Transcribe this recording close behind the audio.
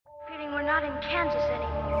not in Kansas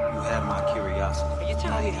anymore. You have my curiosity. Are you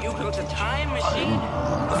telling me you built a time machine?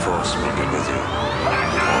 The Force will be with you.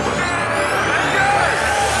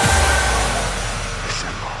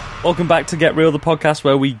 Assemble. Welcome back to Get Real, the podcast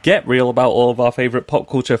where we get real about all of our favourite pop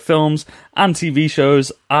culture films and TV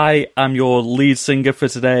shows. I am your lead singer for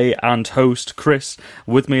today and host, Chris.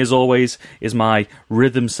 With me, as always, is my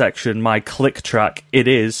rhythm section, my click track. It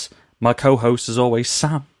is my co-host, as always,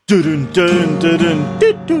 Sam. I'm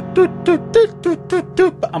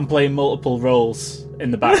playing multiple roles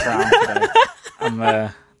in the background today. I'm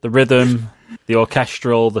the rhythm, the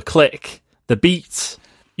orchestral, the click, the beat.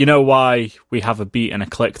 You know why we have a beat and a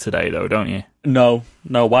click today, though, don't you? No.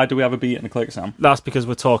 Why do we have a beat and a click, Sam? That's because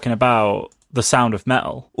we're talking about the sound of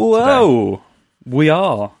metal. Whoa! Today. We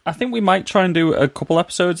are. I think we might try and do a couple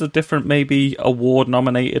episodes of different, maybe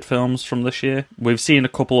award-nominated films from this year. We've seen a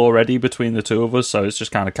couple already between the two of us, so it's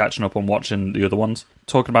just kind of catching up on watching the other ones.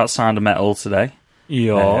 Talking about Sound of Metal today.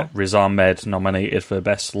 Yeah. Riz Ahmed nominated for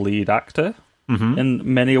Best Lead Actor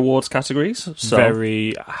in many awards categories. So.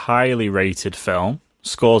 Very highly rated film.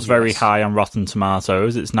 Scores very high on Rotten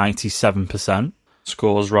Tomatoes. It's 97%.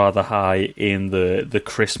 Scores rather high in the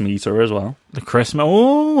Chris meter as well. The Chris,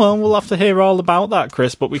 oh well, we'll have to hear all about that,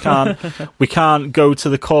 Chris. But we can't go to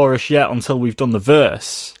the chorus yet until we've done the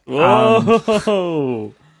verse.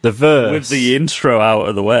 Whoa! The verse with the intro out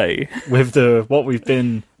of the way. With what we've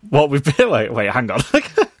been. Wait, hang on.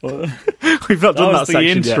 We've not done that the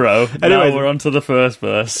section intro. Yet. Anyway, now we're on to the first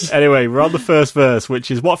verse. Anyway, we're on the first verse,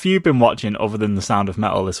 which is what have you been watching other than The Sound of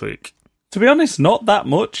Metal this week? To be honest, not that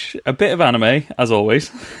much. A bit of anime, as always.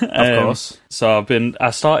 Of course. So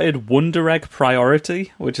I started Wonder Egg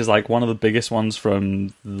Priority, which is like one of the biggest ones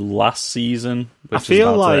from last season, which I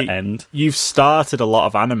feel is about like to end. You've started a lot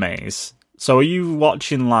of animes. So are you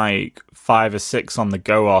watching like 5 or 6 on the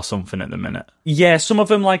go or something at the minute? Yeah, some of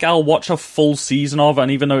them like I'll watch a full season of, and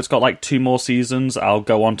even though it's got like 2 more seasons, I'll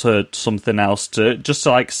go on to something else to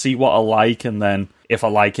like see what I like, and then if I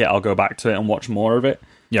like it, I'll go back to it and watch more of it.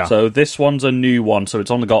 Yeah. So this one's a new one, so it's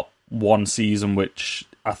only got 1 season, which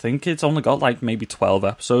I think it's only got like maybe 12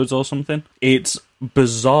 episodes or something. It's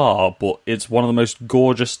bizarre, but it's one of the most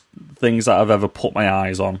gorgeous things that I've ever put my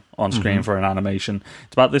eyes on screen for an animation.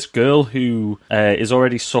 It's about this girl who is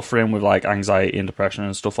already suffering with like anxiety and depression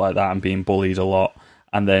and stuff like that and being bullied a lot.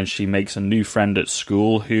 And then she makes a new friend at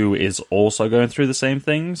school who is also going through the same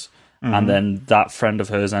things. And then that friend of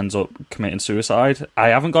hers ends up committing suicide. I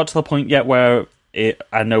haven't got to the point yet where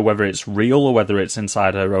I know whether it's real or whether it's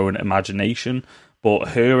inside her own imagination, but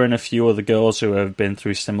her and a few other girls who have been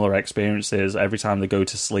through similar experiences every time they go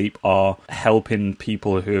to sleep are helping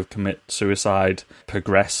people who have committed suicide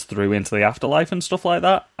progress through into the afterlife and stuff like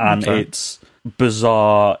that. And it's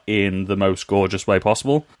bizarre in the most gorgeous way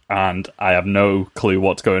possible, and I have no clue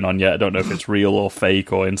what's going on yet. I don't know if it's real or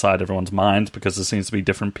fake or inside everyone's mind, because there seems to be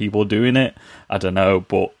different people doing it. I don't know,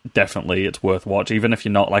 but definitely it's worth watch. Even if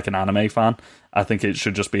you're not like an anime fan, I think it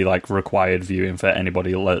should just be like required viewing for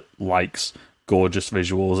anybody that likes gorgeous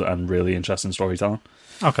visuals and really interesting storytelling.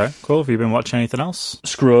 Okay, cool. Have you been watching anything else?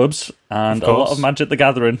 Scrubs and a lot of Magic the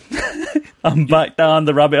Gathering. I'm back down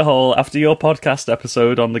the rabbit hole after your podcast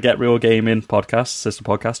episode on the Get Real Gaming podcast, sister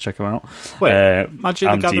podcast. Check them out. Wait, Magic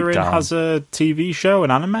the Gathering has a TV show,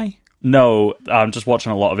 an anime? No, I'm just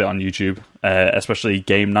watching a lot of it on YouTube, especially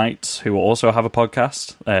Game Nights, who also have a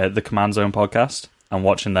podcast, the Command Zone podcast. I'm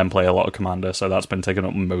watching them play a lot of Commander, so that's been taking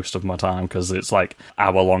up most of my time because it's like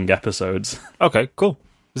hour-long episodes. Okay, cool.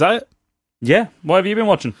 Is that it? Yeah. What have you been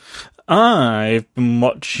watching? I've been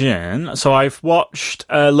watching... So I've watched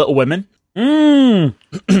Little Women. Finally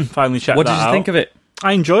checked that out. What did you think of it?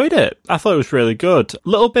 I enjoyed it. I thought it was really good. A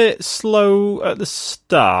little bit slow at the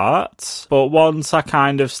start, but once I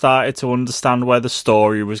kind of started to understand where the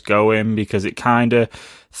story was going, because it kind of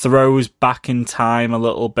throws back in time a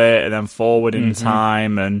little bit and then forward in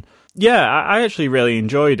time, and yeah, I actually really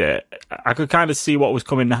enjoyed it. I could kind of see what was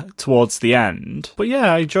coming towards the end. But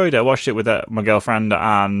yeah, I enjoyed it. I watched it with my girlfriend,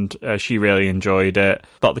 and she really enjoyed it.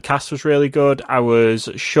 Thought the cast was really good. I was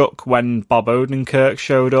shook when Bob Odenkirk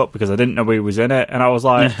showed up because I didn't know he was in it. And I was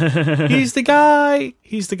like, he's the guy.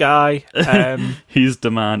 He's the guy. He's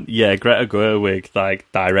the man. Yeah, Greta Gerwig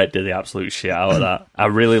directed the absolute shit out of that. I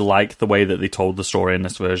really like the way that they told the story in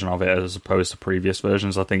this version of it as opposed to previous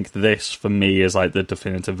versions. I think this, for me, is like the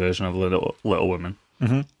definitive version of Little Women.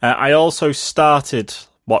 I also started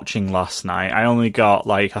watching last night. I only got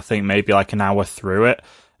I think maybe an hour through it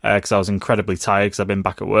because I was incredibly tired because I've been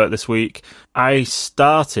back at work this week. I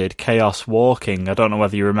started Chaos Walking. I don't know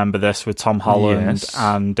whether you remember this, with Tom Holland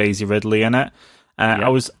and Daisy Ridley in it. I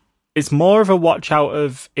was it's more of a watch out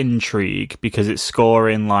of intrigue because it's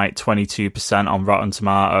scoring like 22% on Rotten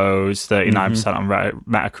Tomatoes, 39% on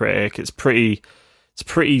Metacritic. It's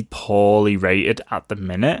pretty poorly rated at the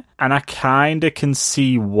minute, and I kind of can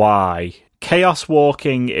see why. Chaos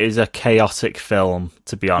Walking is a chaotic film,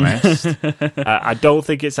 to be honest. I don't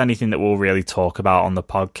think it's anything that we'll really talk about on the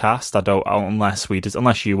podcast.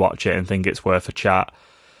 Unless you watch it and think it's worth a chat.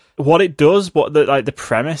 What it does, the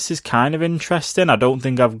premise is kind of interesting. I don't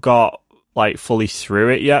think I've got like fully through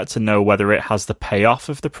it yet to know whether it has the payoff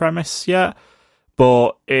of the premise yet.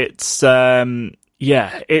 But it's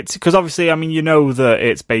it's because obviously, I mean, you know that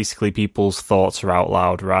it's basically people's thoughts are out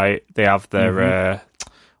loud, right? They have their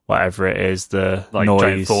whatever it is, the like noise.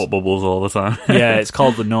 Giant thought bubbles all the time. Yeah, it's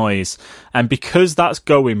called the noise. And because that's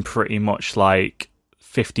going pretty much like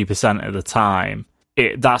 50% of the time,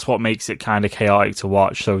 that's what makes it kind of chaotic to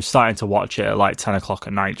watch. So starting to watch it at like 10 o'clock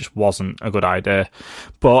at night just wasn't a good idea.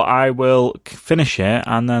 But I will finish it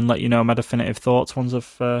and then let you know my definitive thoughts once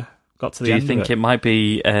I've got to the end of it. Do you think it might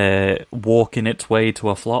be walking its way to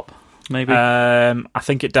a flop? Maybe. I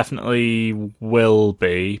think it definitely will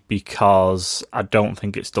be because I don't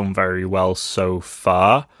think it's done very well so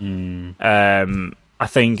far. I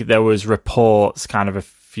think there was reports kind of a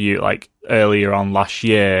few like earlier on last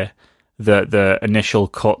year that the initial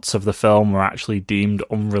cuts of the film were actually deemed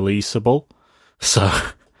unreleasable. So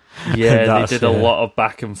yeah, they did a lot of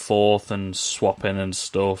back and forth and swapping and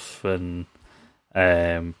stuff, and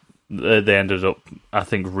they ended up, I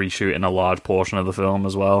think, reshooting a large portion of the film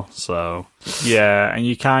as well. So yeah, and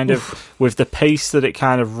you kind of, with the pace that it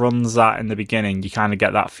kind of runs at in the beginning, you kind of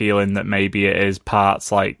get that feeling that maybe it is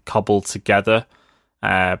parts like cobbled together.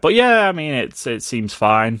 But yeah, I mean, it seems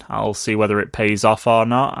fine. I'll see whether it pays off or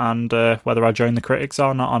not, and whether I join the critics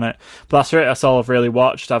or not on it. But that's it. That's all I've really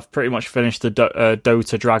watched. I've pretty much finished the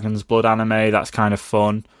Dota Dragon's Blood anime. That's kind of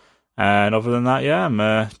fun. And other than that, yeah,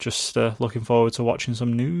 I'm just looking forward to watching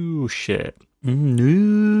some new shit.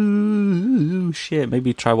 New shit.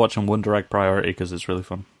 Maybe try watching Wonder Egg Priority because it's really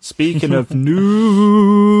fun. Speaking of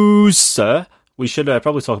news, we should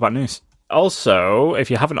probably talk about news. Also, if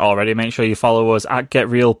you haven't already, make sure you follow us at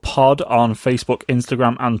GetRealPod on Facebook,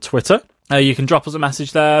 Instagram, and Twitter. You can drop us a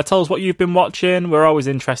message there. Tell us what you've been watching. We're always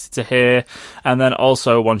interested to hear. And then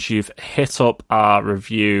also, once you've hit up our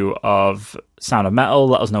review of Sound of Metal,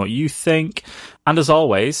 let us know what you think. And as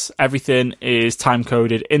always, everything is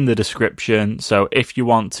time-coded in the description. So if you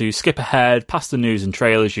want to skip ahead past the news and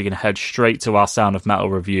trailers, you can head straight to our Sound of Metal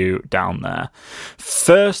review down there.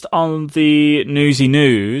 First on the newsy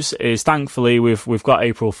news is, thankfully, we've got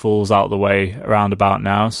April Fools out of the way around about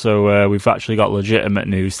now. So we've actually got legitimate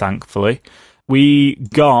news, thankfully. We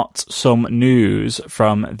got some news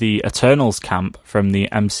from the Eternals camp, from the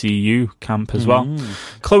MCU camp as well.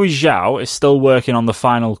 Chloe Zhao is still working on the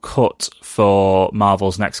final cut for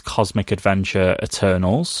Marvel's next cosmic adventure,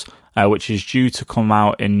 Eternals, which is due to come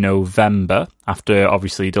out in November, after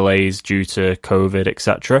obviously delays due to COVID,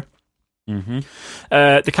 etc.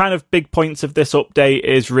 The kind of big points of this update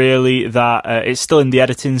is really that it's still in the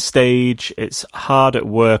editing stage. It's hard at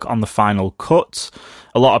work on the final cut.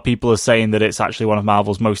 A lot of people are saying that it's actually one of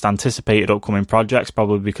Marvel's most anticipated upcoming projects,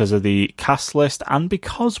 probably because of the cast list and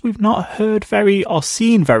because we've not heard or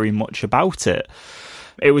seen very much about it.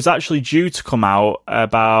 It was actually due to come out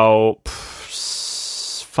about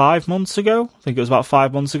 5 months ago. I think it was about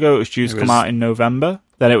 5 months ago. It was due to come out in November.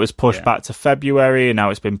 Then it was pushed back to February, and now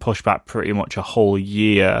it's been pushed back pretty much a whole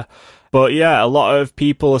year. But yeah, a lot of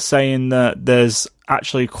people are saying that there's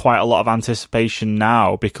actually quite a lot of anticipation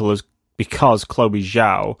now because Chloe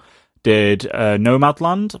Zhao did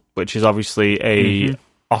Nomadland, which is obviously a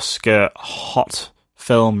Oscar hot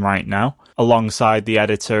film right now, alongside the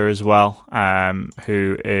editor as well,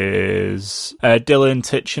 who is Dylan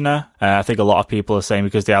Titchener. I think a lot of people are saying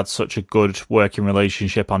because they had such a good working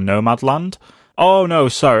relationship on Nomadland. Oh, no,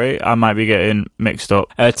 sorry, I might be getting mixed up.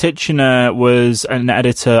 Titchener was an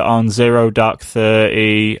editor on Zero Dark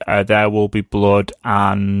 30, There Will Be Blood,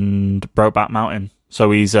 and Brokeback Mountain. So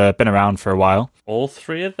he's been around for a while. All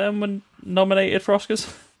three of them were nominated for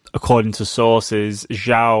Oscars? According to sources,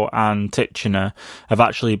 Zhao and Titchener have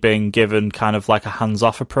actually been given kind of like a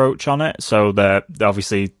hands-off approach on it. So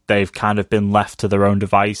they've kind of been left to their own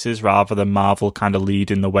devices rather than Marvel kind of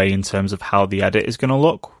leading the way in terms of how the edit is going to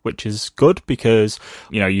look, which is good because,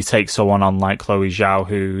 you know, you take someone on like Chloe Zhao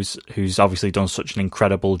who's obviously done such an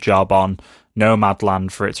incredible job on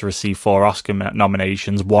Nomadland for it to receive 4 Oscar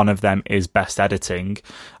nominations. One of them is Best Editing.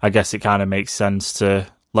 I guess it kind of makes sense to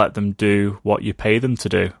let them do what you pay them to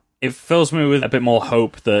do. It fills me with a bit more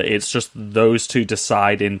hope that it's just those two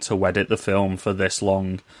deciding to edit the film for this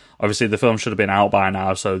long. Obviously, the film should have been out by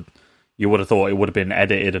now, so you would have thought it would have been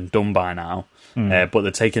edited and done by now. But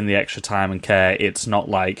they're taking the extra time and care. It's not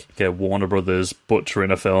like Warner Brothers butchering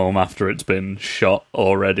a film after it's been shot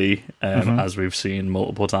already, as we've seen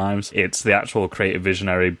multiple times. It's the actual creative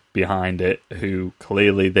visionary behind it who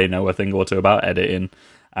clearly they know a thing or two about editing,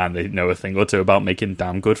 and they know a thing or two about making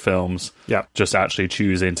damn good films. Yeah. Just actually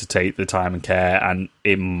choosing to take the time and care, and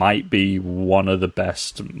it might be one of the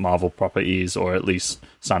best Marvel properties, or at least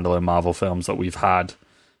standalone Marvel films that we've had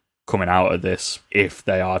coming out of this, if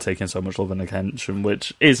they are taking so much love and attention,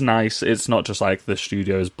 which is nice. It's not just like the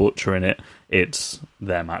studios butchering it, it's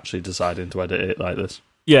them actually deciding to edit it like this.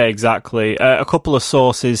 Yeah, exactly. A couple of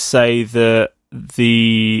sources say that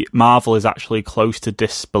the Marvel is actually close to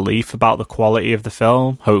disbelief about the quality of the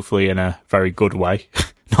film, hopefully in a very good way.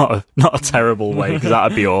 Not a terrible way, because that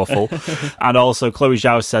would be awful. And also, Chloe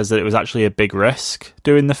Zhao says that it was actually a big risk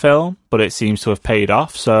doing the film, but it seems to have paid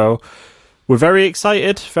off, so we're very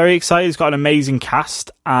excited, very excited. It's got an amazing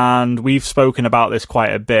cast, and we've spoken about this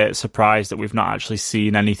quite a bit, surprised that we've not actually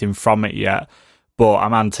seen anything from it yet. But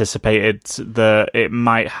I'm anticipated that it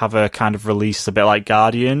might have a kind of release a bit like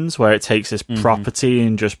Guardians, where it takes this property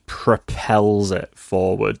and just propels it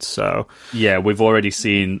forward. So yeah, we've already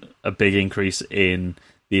seen a big increase in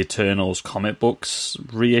the Eternals comic books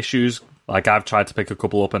reissues. Like, I've tried to pick a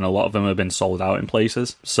couple up, and a lot of them have been sold out in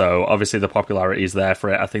places. So, obviously, the popularity is there for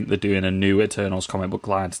it. I think they're doing a new Eternals comic book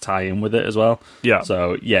line to tie in with it as well. Yeah.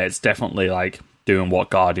 So, yeah, it's definitely, like, doing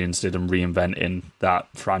what Guardians did and reinventing that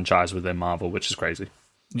franchise within Marvel, which is crazy.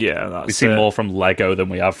 Yeah, that's we see more from Lego than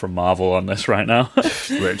we have from Marvel on this right now.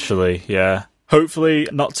 Literally, yeah. Hopefully,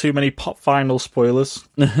 not too many pop final spoilers.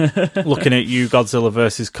 Looking at you, Godzilla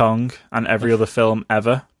vs. Kong, and every other film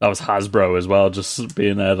ever. That was Hasbro as well, just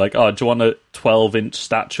being there like, oh, do you want a 12-inch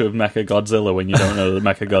statue of Mecha Godzilla when you don't know that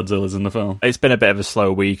Mecha Godzilla's in the film? It's been a bit of a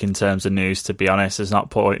slow week in terms of news, to be honest. There's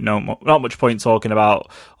not much point talking about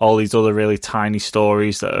all these other really tiny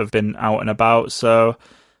stories that have been out and about. So,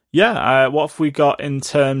 yeah, what have we got in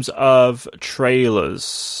terms of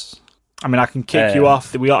trailers? I mean, I can kick you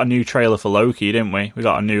off. We got a new trailer for Loki, didn't we? We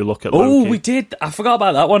got a new look at Loki. Oh, we did. I forgot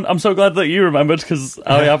about that one. I'm so glad that you remembered, because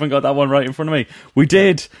I haven't got that one right in front of me. We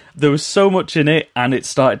did. There was so much in it, and it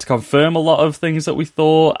started to confirm a lot of things that we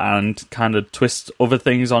thought and kind of twist other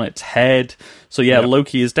things on its head. So yeah,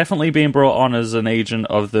 Loki is definitely being brought on as an agent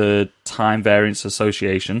of the Time Variance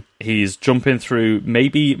Association. He's jumping through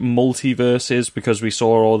maybe multiverses, because we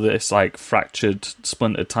saw all this like fractured,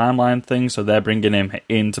 splintered timeline thing. So they're bringing him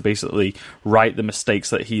in to basically right the mistakes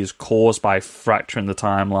that he has caused by fracturing the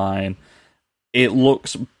timeline. It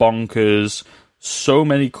looks bonkers. So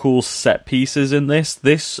many cool set pieces in this.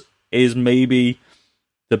 This is maybe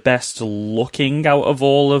the best looking out of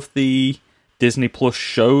all of the Disney Plus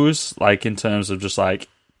shows, like in terms of just like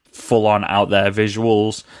full on out there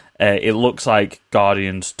visuals. It looks like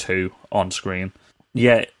Guardians 2 on screen.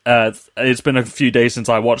 Yeah, it's been a few days since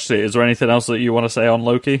I watched it. Is there anything else that you want to say on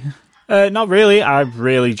Loki? Not really. I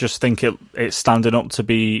really just think it's standing up to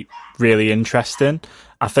be really interesting.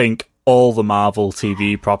 I think all the Marvel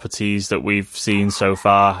TV properties that we've seen so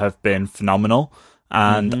far have been phenomenal.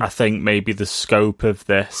 And I think maybe the scope of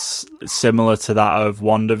this, similar to that of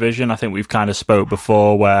WandaVision, I think we've kind of spoke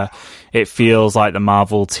before, where it feels like the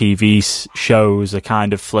Marvel TV shows are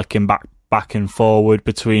kind of flicking back and forward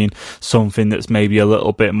between something that's maybe a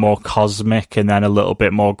little bit more cosmic and then a little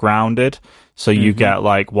bit more grounded. So you get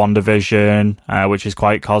like WandaVision, which is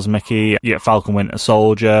quite cosmic-y. You get Falcon Winter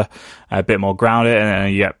Soldier, a bit more grounded, and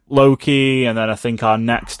then you get Loki, and then I think our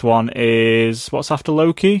next one is... What's after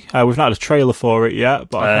Loki? We've not had a trailer for it yet.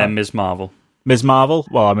 But Ms. Marvel. Ms. Marvel?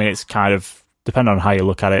 Well, I mean, it's kind of... Depending on how you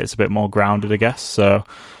look at it, it's a bit more grounded, I guess. So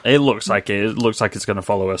it looks like it's going to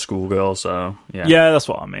follow a schoolgirl. So yeah, that's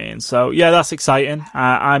what I mean. So yeah, that's exciting.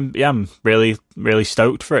 I'm really, really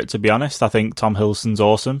stoked for it, to be honest. I think Tom Hiddleston's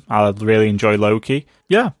awesome. I really enjoy Loki.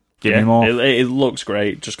 Yeah, give me more. It looks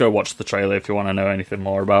great. Just go watch the trailer if you want to know anything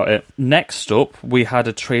more about it. Next up, we had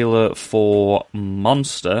a trailer for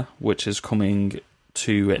Monster, which is coming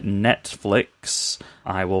to Netflix.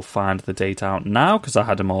 I will find the date out now, because I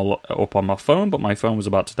had them all up on my phone, but my phone was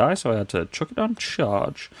about to die, so I had to chuck it on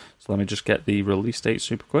charge. So let me just get the release date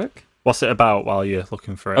super quick. What's it about while you're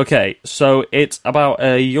looking for it? Okay, so it's about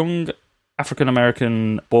a young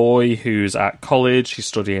African-American boy who's at college. He's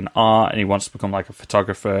studying art, and he wants to become like a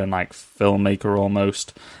photographer and like filmmaker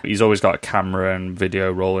almost. He's always got a camera and video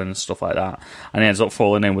rolling and stuff like that, and he ends up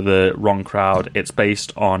falling in with the wrong crowd. It's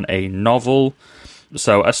based on a novel.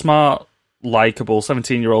 So a smart, likeable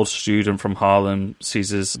 17-year-old student from Harlem sees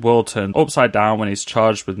his world turned upside down when he's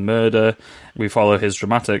charged with murder. We follow his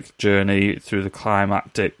dramatic journey through the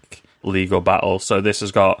climactic legal battle. So this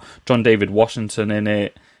has got John David Washington in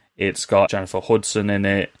it. It's got Jennifer Hudson in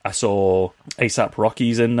it. I saw A$AP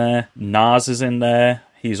Rocky's in there. Nas is in there.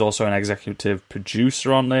 He's also an executive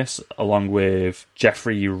producer on this, along with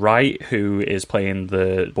Jeffrey Wright, who is playing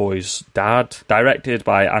the boy's dad. Directed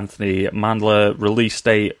by Anthony Mandler. Release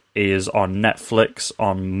date is on Netflix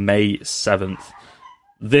on May 7th.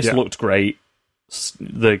 This looked great.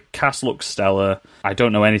 The cast looks stellar. I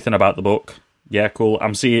don't know anything about the book. Yeah, cool.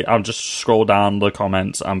 I'll just scroll down the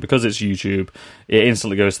comments, and because it's YouTube, it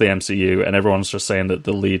instantly goes to the MCU, and everyone's just saying that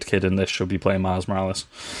the lead kid in this should be playing Miles Morales.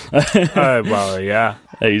 Well, yeah.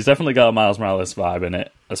 He's definitely got a Miles Morales vibe in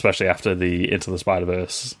it, especially after the Into the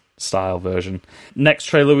Spider-Verse style version. Next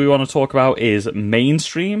trailer we want to talk about is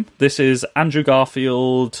Mainstream. This is Andrew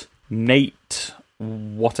Garfield, Nate,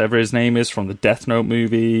 whatever his name is, from the Death Note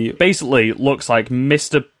movie. Basically, looks like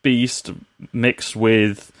Mr. Beast mixed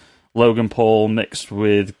with Logan Paul mixed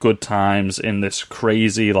with Good Times in this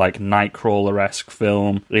crazy, like, Nightcrawler-esque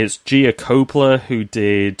film. It's Gia Coppola who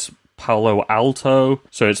did Palo Alto.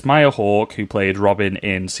 So it's Maya Hawke who played Robin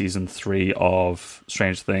in season 3 of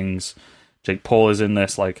Stranger Things. Jake Paul is in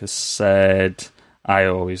this, like I said. I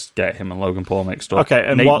always get him and Logan Paul mixed up. Okay,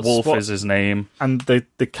 and Nate Wolf is his name. And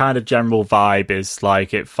the kind of general vibe is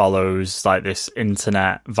like it follows like this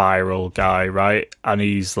internet viral guy, right? And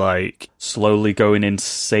he's like slowly going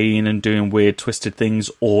insane and doing weird twisted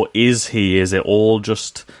things, or is he? Is it all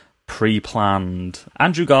just pre-planned?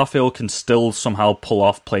 Andrew Garfield can still somehow pull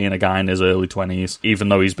off playing a guy in his early 20s, even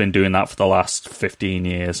though he's been doing that for the last 15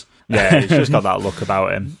 years. Yeah, he's just got that look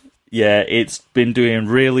about him. Yeah, it's been doing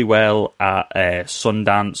really well at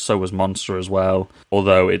Sundance, so was Monster as well.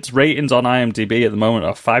 Although its ratings on IMDb at the moment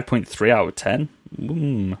are 5.3 out of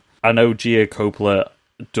 10. I know Gia Coppola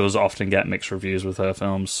does often get mixed reviews with her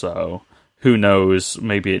films, so who knows,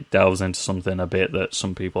 maybe it delves into something a bit that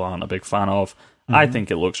some people aren't a big fan of. I think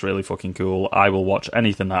it looks really fucking cool. I will watch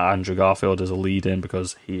anything that Andrew Garfield is a lead in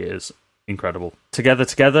because he is incredible.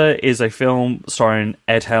 Together is a film starring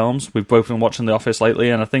Ed Helms. We've both been watching The Office lately,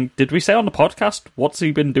 and I think, did we say on the podcast what's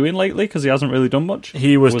he been doing lately? Because he hasn't really done much.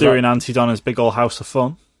 He was doing Auntie Donna's Big Ol' House of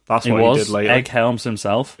Fun. That's what he did lately. Ed Helms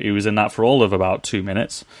himself. He was in that for all of about 2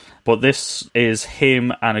 minutes. But this is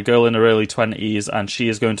him and a girl in her early 20s, and she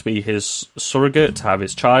is going to be his surrogate to have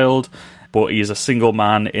his child. But he's a single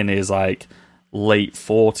man in his like late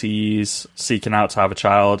 40s seeking out to have a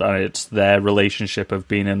child, and it's their relationship of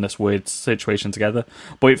being in this weird situation together.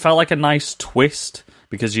 But it felt like a nice twist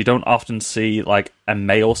because you don't often see like a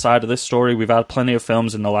male side of this story. We've had plenty of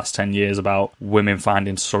films in the last 10 years about women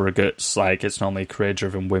finding surrogates, like it's normally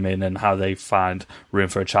career-driven women and how they find room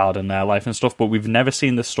for a child in their life and stuff, but we've never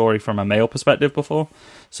seen this story from a male perspective before.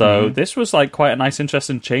 So this was like quite a nice,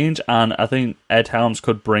 interesting change, and I think Ed Helms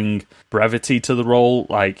could bring brevity to the role.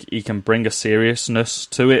 Like he can bring a seriousness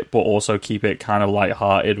to it, but also keep it kind of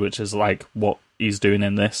lighthearted, which is like what he's doing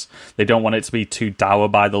in this. They don't want it to be too dour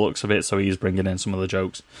by the looks of it, so he's bringing in some of the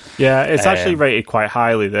jokes. Yeah, it's actually rated quite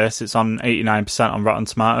highly, this. It's on 89% on Rotten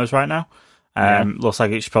Tomatoes right now. Looks like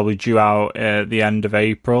it's probably due out at the end of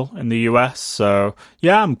April in the US. So,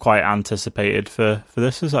 yeah, I'm quite anticipated for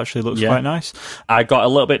this. This actually looks quite nice. I got a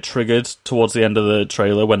little bit triggered towards the end of the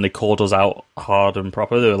trailer when they called us out hard and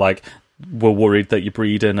proper. They were like, we're worried that you're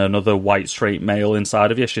breeding another white straight male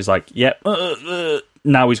inside of you. She's like, yep.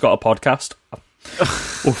 Now he's got a podcast.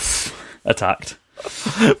 Oof, attacked.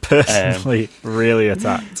 Personally, really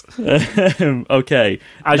attacked. Okay.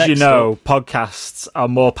 As you know, podcasts are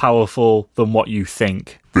more powerful than what you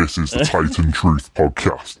think. This is the Titan Truth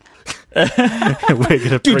podcast. We're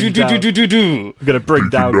going to bring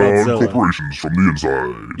down Godzilla. Corporations from the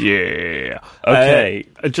inside. Yeah. Okay.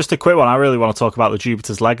 Just a quick one. I really want to talk about the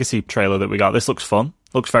Jupiter's Legacy trailer that we got. This looks fun.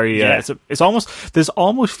 Looks very. It's almost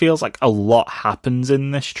feels like a lot happens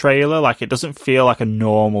in this trailer. Like it doesn't feel like a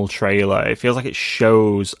normal trailer. It feels like it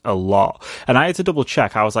shows a lot. And I had to double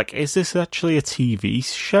check. I was like, is this actually a TV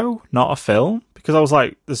show, not a film? Because I was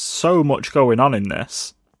like, there's so much going on in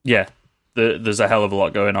this. Yeah. There's a hell of a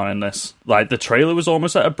lot going on in this. Like, the trailer was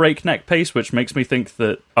almost at a breakneck pace, which makes me think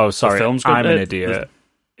that the film's going I'm an idiot.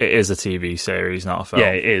 It is a TV series, not a film.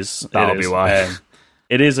 Yeah, it is. That'll be why.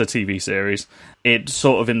 It is a TV series. It's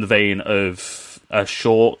sort of in the vein of a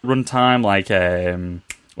short runtime, like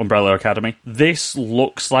Umbrella Academy. This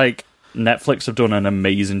looks like Netflix have done an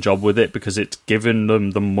amazing job with it because it's given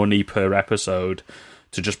them the money per episode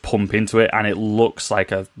to just pump into it, and it looks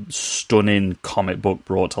like a stunning comic book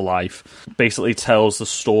brought to life. Basically tells the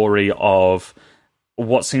story of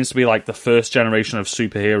what seems to be like the first generation of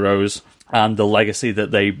superheroes and the legacy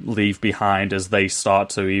that they leave behind as they start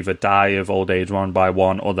to either die of old age one by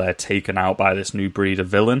one or they're taken out by this new breed of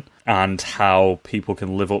villain, and how people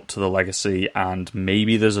can live up to the legacy, and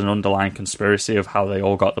maybe there's an underlying conspiracy of how they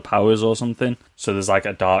all got the powers or something. So there's like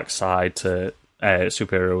a dark side to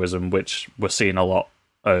superheroism, which we're seeing a lot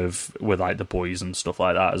of with like The Boys and stuff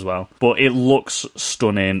like that as well. But it looks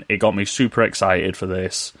stunning. It got me super excited for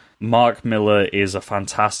this. Mark Miller is a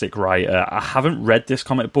fantastic writer. I haven't read this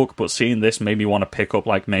comic book, but seeing this made me want to pick up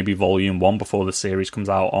like maybe volume 1 before the series comes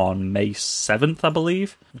out on May 7th, I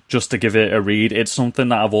believe, just to give it a read. It's something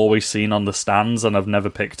that I've always seen on the stands and I've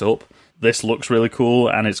never picked up. This looks really cool,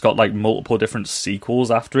 and it's got like multiple different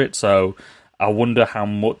sequels after it, so I wonder how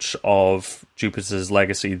much of Jupiter's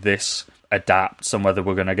Legacy this adapts, and whether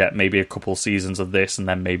we're going to get maybe a couple seasons of this and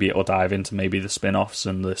then maybe it'll dive into maybe the spin-offs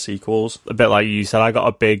and the sequels. A bit like you said, I got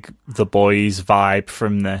a big The Boys vibe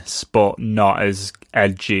from this, but not as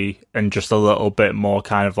edgy, and just a little bit more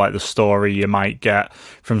kind of like the story you might get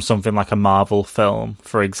from something like a Marvel film,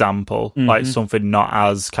 for example. Like something not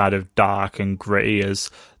as kind of dark and gritty as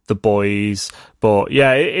The Boys, but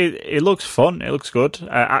yeah, it looks fun. It looks good.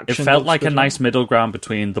 It felt like a nice middle ground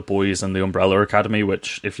between The Boys and The Umbrella Academy,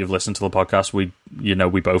 which, if you've listened to the podcast, we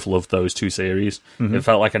both love those two series. It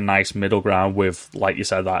felt like a nice middle ground with, like you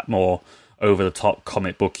said, that more over the top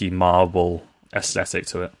comic booky Marvel aesthetic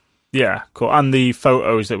to it. Yeah, cool. And the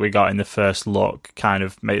photos that we got in the first look kind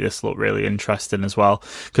of made this look really interesting as well.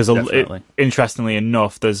 Because interestingly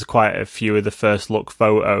enough, there's quite a few of the first look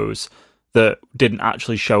photos that didn't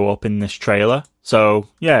actually show up in this trailer. So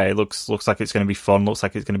yeah, it looks like it's going to be fun. Looks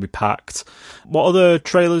like it's going to be packed. What other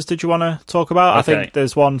trailers did you want to talk about? Okay. I think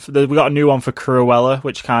there's one. We got a new one for Cruella,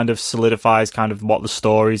 which kind of solidifies kind of what the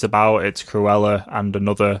story's about. It's Cruella and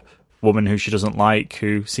another woman who she doesn't like,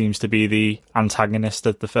 who seems to be the antagonist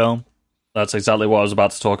of the film. That's exactly what I was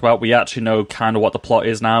about to talk about. We actually know kind of what the plot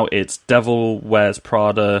is now. It's Devil Wears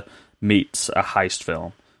Prada meets a heist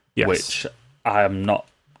film, which I am not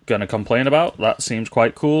going to complain about. That seems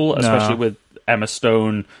quite cool, especially with Emma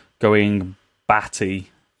Stone going batty,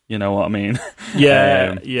 you know what I mean?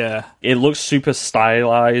 Yeah. It looks super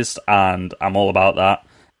stylized, and I'm all about that.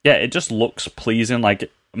 Yeah, it just looks pleasing,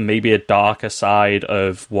 like maybe a darker side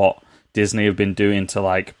of what Disney have been doing to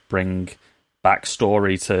like bring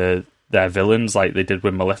backstory to their villains, like they did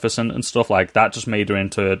with Maleficent and stuff. Like that just made her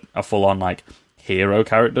into a full-on like hero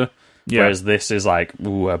character. Yeah. Whereas this is like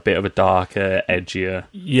a bit of a darker, edgier.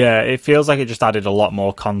 Yeah, it feels like it just added a lot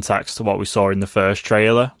more context to what we saw in the first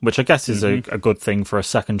trailer, which I guess is a good thing for a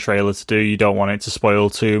second trailer to do. You don't want it to spoil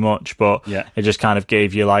too much, but it just kind of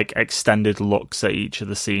gave you like extended looks at each of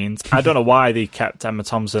the scenes. I don't know why they kept Emma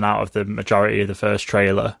Thompson out of the majority of the first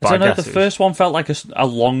trailer. But I know the first one felt like a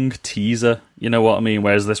long teaser, you know what I mean?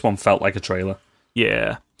 Whereas this one felt like a trailer.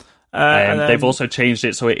 Yeah. And they've also changed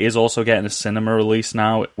it so it is also getting a cinema release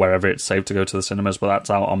now, wherever it's safe to go to the cinemas, but that's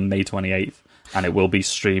out on May 28th, and it will be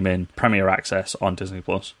streaming Premier Access on Disney+.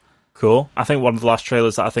 Cool. I think one of the last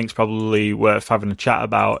trailers that I think is probably worth having a chat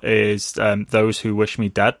about is Those Who Wish Me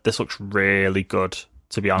Dead. This looks really good,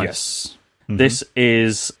 to be honest. Yes. This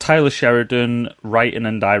is Tyler Sheridan writing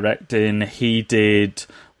and directing. He did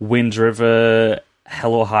Wind River,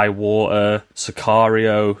 Hell or High Water,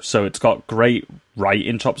 Sicario, so it's got great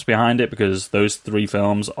writing chops behind it because those three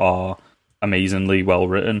films are amazingly well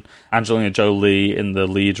written. Angelina Jolie in the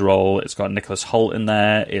lead role. It's got Nicholas Hoult in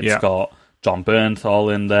there. It's got John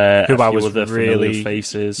Bernthal in there. Who a I few was other familiar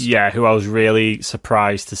faces. Yeah, who I was really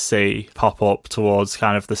surprised to see pop up towards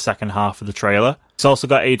kind of the second half of the trailer. It's also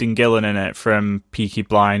got Aidan Gillen in it from Peaky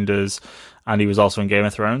Blinders, and he was also in Game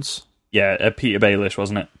of Thrones. Yeah, Peter Baelish,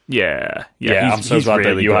 wasn't it? Yeah. I'm so glad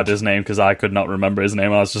really that you had his name because I could not remember his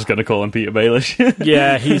name. I was just going to call him Peter Baelish.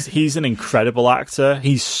 Yeah, he's an incredible actor.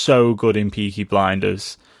 He's so good in Peaky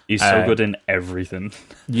Blinders. He's so good in everything.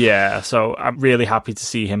 Yeah, so I'm really happy to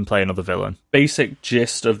see him play another villain. Basic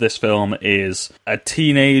gist of this film is a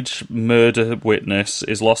teenage murder witness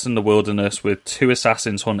is lost in the wilderness with two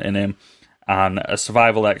assassins hunting him, and a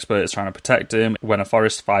survival expert is trying to protect him when a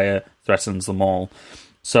forest fire threatens them all.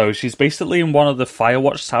 So she's basically in one of the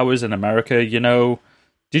Firewatch towers in America. You know,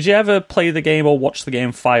 did you ever play the game or watch the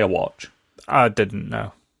game Firewatch? I didn't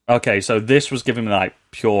know. Okay, so this was giving me like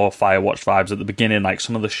pure Firewatch vibes at the beginning. Like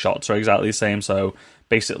some of the shots are exactly the same. So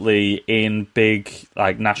basically in big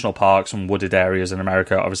like national parks and wooded areas in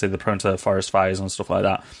America, obviously they're prone to forest fires and stuff like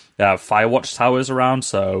that. They have Firewatch towers around,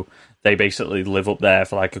 so they basically live up there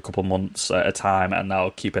for like a couple months at a time, and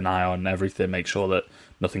they'll keep an eye on everything, make sure that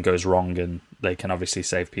nothing goes wrong, and they can obviously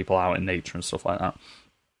save people out in nature and stuff like that.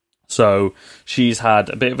 So she's had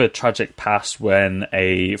a bit of a tragic past when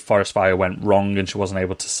a forest fire went wrong and she wasn't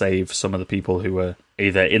able to save some of the people who were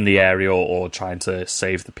either in the area or trying to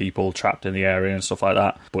save the people trapped in the area and stuff like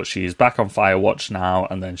that. But she's back on fire watch now,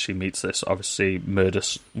 and then she meets this, obviously, murder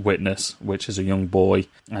witness, which is a young boy,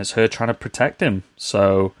 and it's her trying to protect him.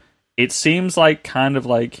 So it seems like kind of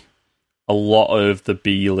like a lot of the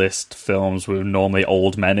B-list films with normally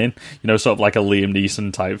old men in, sort of like a Liam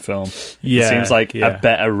Neeson type film. Yeah, it seems like a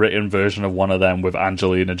better written version of one of them with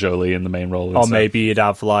Angelina Jolie in the main role. Or maybe you'd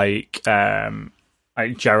have like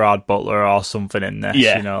Gerard Butler or something in this.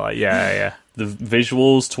 Yeah. The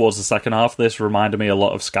visuals towards the second half of this reminded me a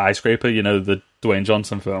lot of Skyscraper, the Dwayne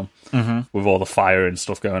Johnson film, with all the fire and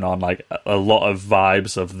stuff going on. Like a lot of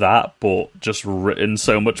vibes of that, but just written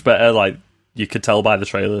so much better. Like you could tell by the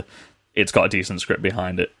trailer, it's got a decent script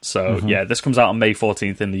behind it. So, yeah, this comes out on May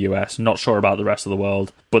 14th in the US. Not sure about the rest of the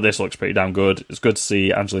world, but this looks pretty damn good. It's good to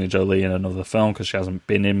see Angelina Jolie in another film because she hasn't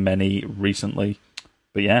been in many recently.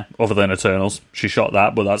 But yeah, other than Eternals. She shot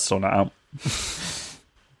that, but that's still not out.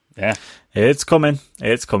 Yeah. It's coming.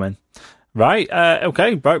 Right,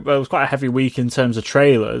 okay, right, well, it was quite a heavy week in terms of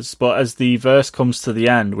trailers, but as the verse comes to the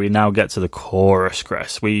end, we now get to the chorus,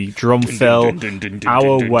 Chris. We drum fill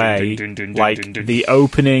our way, like the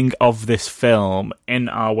opening of this film, in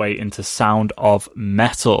our way into Sound of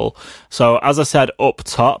Metal. So, as I said up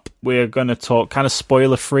top, we're going to talk kind of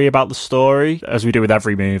spoiler-free about the story, as we do with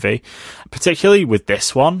every movie. Particularly with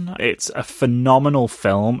this one, it's a phenomenal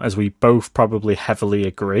film, as we both probably heavily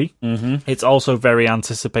agree. It's also very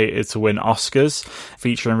anticipated to win Oscars,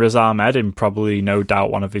 featuring Riz Ahmed in probably, no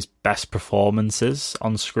doubt, one of his best performances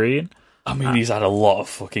on screen. I mean, he's had a lot of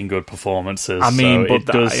fucking good performances. But it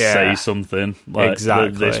does say something. Like,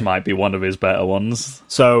 exactly. This might be one of his better ones.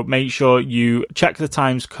 So make sure you check the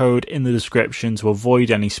times code in the description to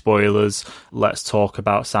avoid any spoilers. Let's talk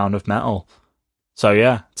about Sound of Metal. So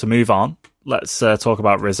yeah, to move on, let's talk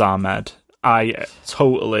about Riz Ahmed.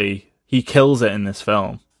 He kills it in this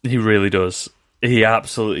film. He really does. He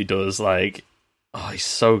absolutely does. Like, he's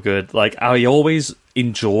so good. Like, I always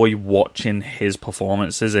enjoy watching his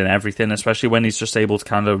performances in everything, especially when he's just able to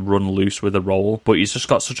kind of run loose with a role. But he's just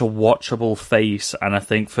got such a watchable face, and I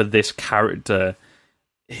think for this character,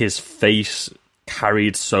 his face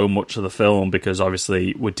carried so much of the film because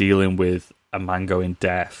obviously we're dealing with a man going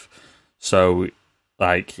deaf. So,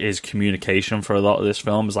 like, his communication for a lot of this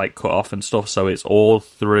film is, like, cut off and stuff. So it's all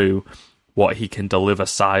through what he can deliver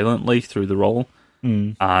silently through the role.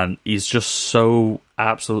 And he's just so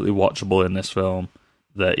absolutely watchable in this film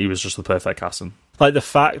that he was just the perfect casting. Like the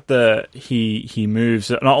fact that he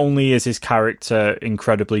moves, not only is his character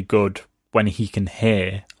incredibly good when he can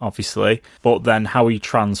hear, obviously, but then how he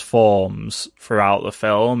transforms throughout the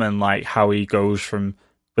film and like how he goes from,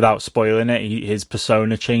 without spoiling it, his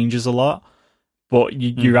persona changes a lot. But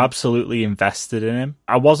you're absolutely invested in him.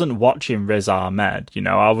 I wasn't watching Riz Ahmed,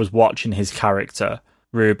 I was watching his character,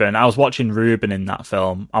 Ruben. I was watching Ruben in that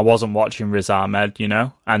film. I wasn't watching Riz Ahmed,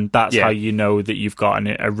 and that's how you know that you've got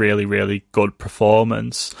a really, really good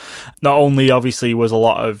performance. Not only, obviously, was a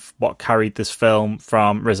lot of what carried this film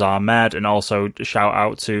from Riz Ahmed, and also a shout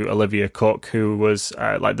out to Olivia Cooke, who was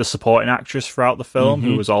like the supporting actress throughout the film,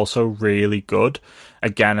 who was also really good.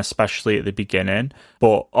 Again, especially at the beginning,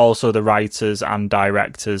 but also the writers and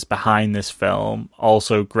directors behind this film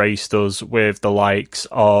also graced us with the likes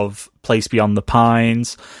of Place Beyond the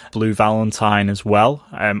Pines, Blue Valentine as well.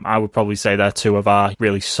 I would probably say they're two of our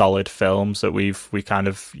really solid films that we kind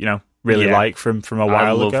of, really like from a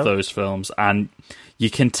while ago. I love those films, and you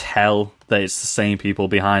can tell that it's the same people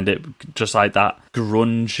behind it, just like that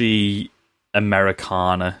grungy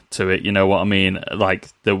Americana to it, you know what I mean? Like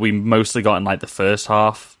that we mostly got in like the first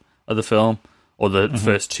half of the film, or the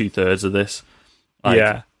first 2/3 of this.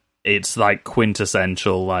 Like, it's like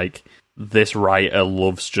quintessential. Like this writer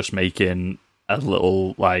loves just making a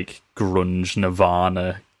little like grunge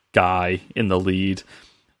Nirvana guy in the lead.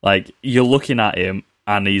 Like you're looking at him,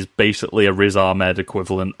 and he's basically a Riz Ahmed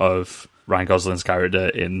equivalent of Ryan Gosling's character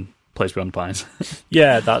in Place Beyond the Pines.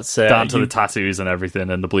 Yeah, that's it. Down to the tattoos and everything,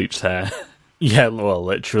 and the bleached hair. Yeah, well,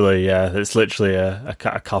 literally, yeah. It's literally a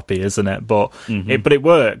copy, isn't it? But it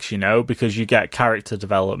works, because you get character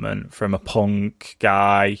development from a punk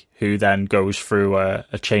guy who then goes through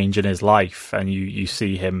a change in his life, and you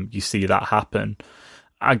see that happen.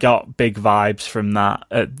 I got big vibes from that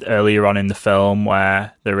earlier on in the film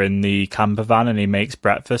where they're in the camper van and he makes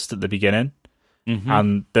breakfast at the beginning.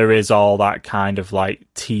 And there is all that kind of like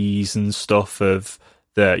tease and stuff of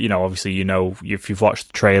the, obviously, if you've watched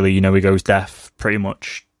the trailer, he goes deaf pretty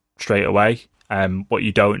much straight away. What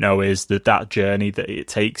you don't know is that journey that it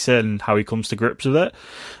takes it and how he comes to grips with it.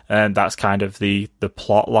 And that's kind of the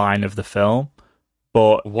plot line of the film.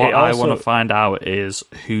 But what I want to find out is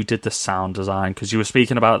who did the sound design, because you were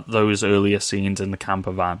speaking about those earlier scenes in the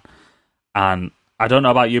camper van, and I don't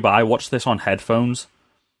know about you, but I watched this on headphones,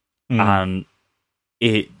 and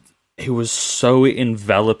it was so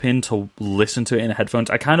enveloping to listen to it in headphones.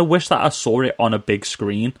 I kind of wish that I saw it on a big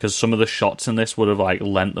screen, because some of the shots in this would have like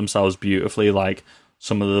lent themselves beautifully, like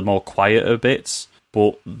some of the more quieter bits.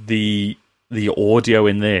 But the audio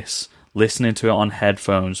in this, listening to it on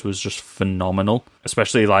headphones, was just phenomenal,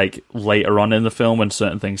 especially like later on in the film when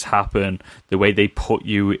certain things happen, the way they put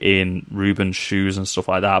you in Ruben's shoes and stuff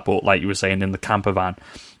like that. But like you were saying, in the camper van,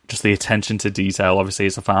 just the attention to detail. Obviously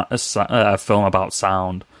it's a film about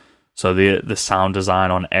sound, so the sound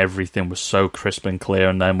design on everything was so crisp and clear.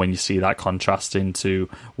 And then when you see that contrast into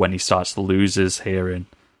when he starts to lose his hearing,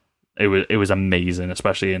 it was amazing,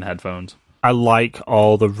 especially in headphones. I like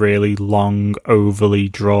all the really long, overly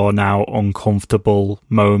drawn out, uncomfortable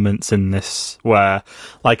moments in this, where,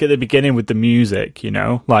 like at the beginning with the music, you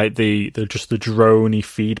know, like the just the drony,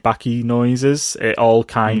 feedbacky noises. It all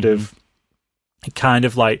kind of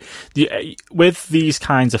like with these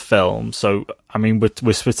kinds of films. So I mean, we're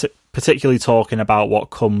particularly talking about what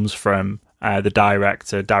comes from the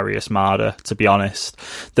director Darius Marder. To be honest,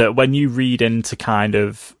 that when you read into kind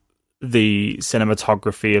of the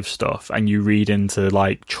cinematography of stuff and you read into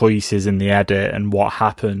like choices in the edit and what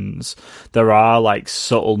happens, there are like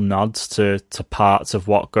subtle nods to parts of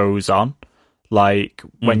what goes on. Like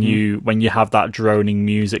when you have that droning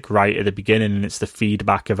music right at the beginning and it's the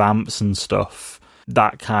feedback of amps and stuff,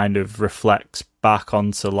 that kind of reflects back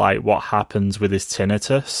onto like what happens with his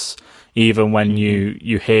tinnitus. Even when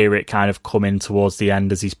you hear it kind of come in towards the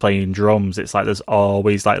end as he's playing drums, it's like there's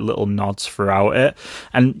always like little nods throughout it.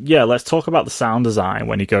 And yeah, let's talk about the sound design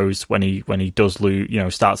when he does lose, you know,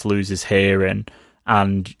 starts to lose his hearing,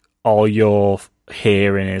 and all you're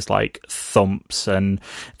hearing is like thumps, and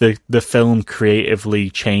the film creatively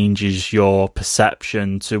changes your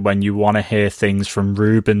perception to when you want to hear things from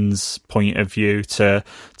Ruben's point of view to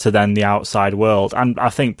then the outside world. And I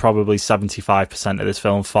think probably 75% of this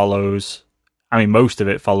film most of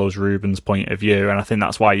it follows Ruben's point of view, and I think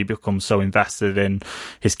that's why you become so invested in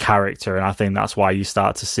his character, and I think that's why you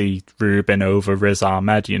start to see Ruben over Riz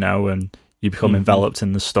Ahmed, you know, and you become enveloped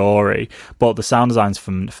in the story. But the sound design's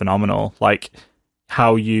phenomenal. Like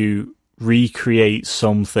how you recreate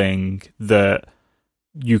something that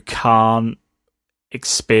you can't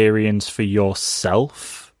experience for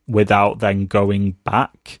yourself without then going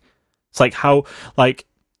back. It's like how, like,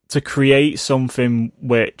 to create something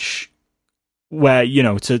where, you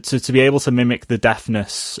know, to be able to mimic the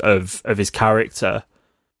deafness of his character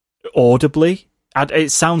audibly.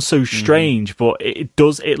 It sounds so strange, but it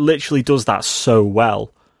literally does that so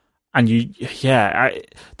well. And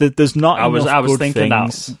there's not. I was thinking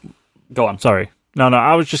things. That. Go on. Sorry. No.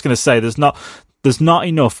 I was just going to say there's not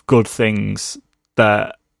enough good things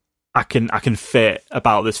that I can fit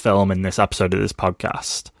about this film in this episode of this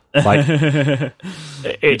podcast. Like,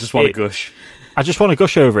 you just want to gush. I just want to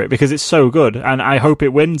gush over it because it's so good, and I hope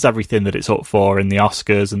it wins everything that it's up for in the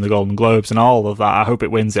Oscars and the Golden Globes and all of that. I hope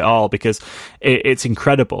it wins it all because it's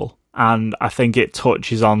incredible. And I think it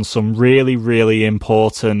touches on some really, really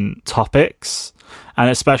important topics. And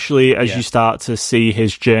especially as you start to see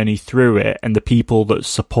his journey through it and the people that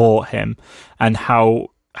support him, and how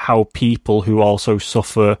people who also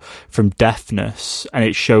suffer from deafness, and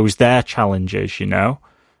it shows their challenges, you know?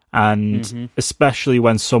 And especially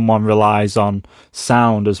when someone relies on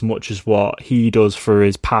sound as much as what he does for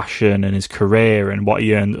his passion and his career and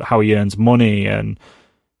how he earns money, and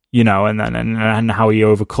you know, and how he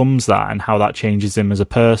overcomes that and how that changes him as a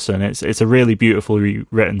person. It's a really beautifully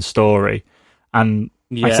written story. And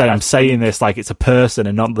like I said, I'm saying this like it's a person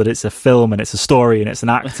and not that it's a film and it's a story and it's an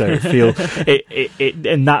actor.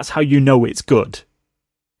 And that's how you know it's good.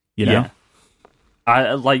 You know? Yeah.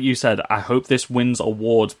 I like you said, I hope this wins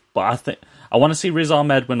awards, but I want to see Riz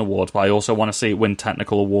Ahmed win awards, but I also want to see it win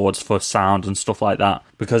technical awards for sound and stuff like that,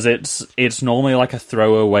 because it's normally like a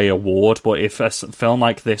throwaway award, but if a film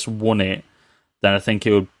like this won it, then I think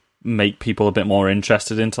it would make people a bit more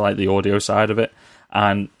interested into like the audio side of it.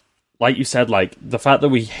 And like you said, like the fact that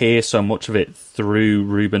we hear so much of it through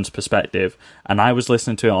Ruben's perspective, and I was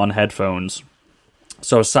listening to it on headphones,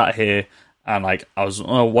 so I was sat here and like I was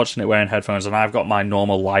watching it wearing headphones, and I've got my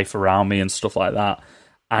normal life around me and stuff like that.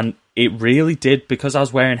 And it really did, because I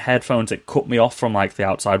was wearing headphones, it cut me off from like the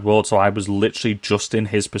outside world, so I was literally just in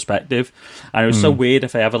his perspective. And it was so weird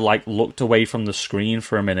if I ever like looked away from the screen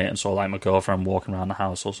for a minute and saw like my girlfriend walking around the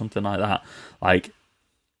house or something like that. Like,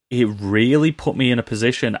 it really put me in a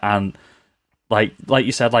position, and like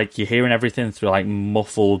you said, like you're hearing everything through like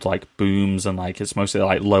muffled like booms, and like it's mostly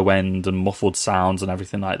like low end and muffled sounds and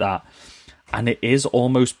everything like that. And it is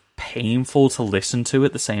almost painful to listen to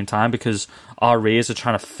at the same time, because our ears are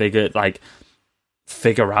trying to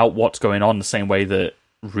figure out what's going on the same way that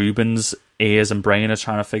Ruben's ears and brain are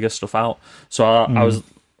trying to figure stuff out. So I was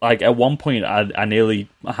like, at one point I nearly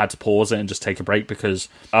had to pause it and just take a break, because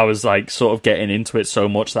I was like sort of getting into it so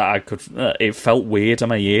much that I could it felt weird in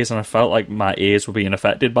my ears, and I felt like my ears were being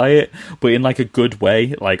affected by it, but in like a good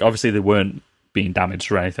way. Like, obviously they weren't being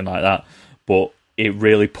damaged or anything like that, but it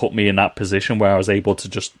really put me in that position where I was able to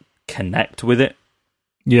just connect with it.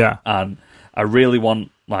 Yeah. And I really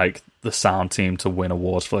want like the sound team to win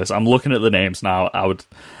awards for this. I'm looking at the names now. I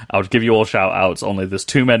would give you all shout outs, only there's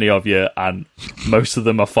too many of you, and most of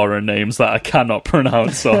them are foreign names that I cannot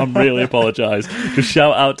pronounce, so I'm really apologise. Just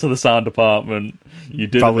shout out to the sound department. You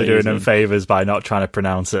did probably amazing. doing them favours by not trying to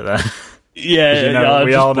pronounce it then. Yeah,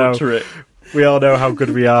 we all know it. We all know how good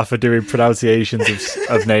we are for doing pronunciations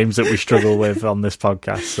of names that we struggle with on this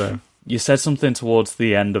podcast. So you said something towards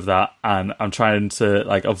the end of that, and I'm trying to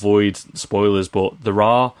like avoid spoilers, but there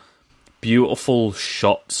are beautiful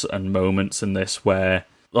shots and moments in this where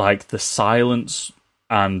like the silence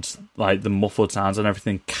and like the muffled sounds and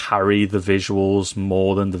everything carry the visuals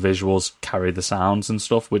more than the visuals carry the sounds and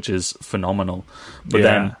stuff, which is phenomenal. But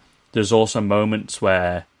then there's also moments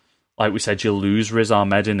where, like we said, you lose Riz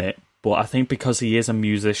Ahmed in it, but I think because he is a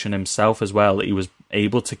musician himself as well, he was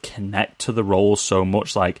able to connect to the role so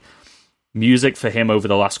much. Like, music for him over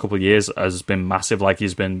the last couple of years has been massive. Like,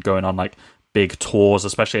 he's been going on like big tours,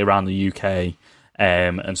 especially around the UK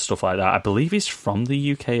and stuff like that. I believe he's from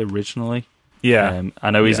the UK originally. Yeah. I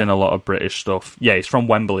know he's in a lot of British stuff. Yeah, he's from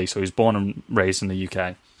Wembley, so he's born and raised in the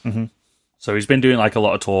UK. Mm-hmm. So he's been doing like a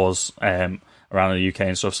lot of tours around the UK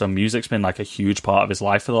and stuff. So music's been like a huge part of his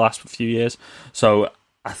life for the last few years. So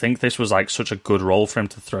I think this was like such a good role for him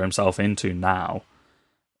to throw himself into now,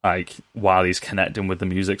 like while he's connecting with the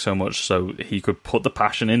music so much, so he could put the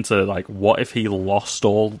passion into like, what if he lost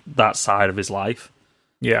all that side of his life?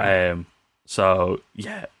 Yeah. So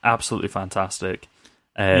yeah, absolutely fantastic.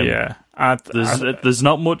 Yeah. There's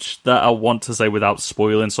not much that I want to say without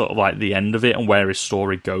spoiling sort of like the end of it and where his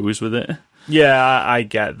story goes with it. Yeah, I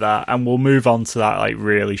get that, and we'll move on to that like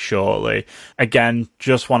really shortly. Again,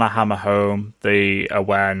 just want to hammer home the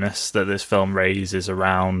awareness that this film raises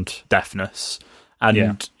around deafness.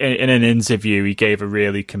 And in an interview, he gave a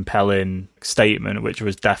really compelling statement, which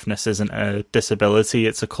was deafness isn't a disability,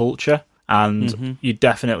 it's a culture. And you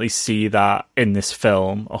definitely see that in this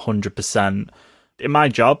film 100%. In my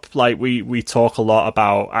job, like we talk a lot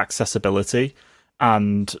about accessibility,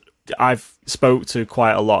 and I've spoke to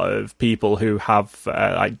quite a lot of people who have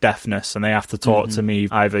like deafness, and they have to talk to me.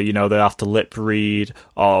 Either, you know, they'll have to lip read,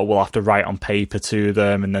 or we'll have to write on paper to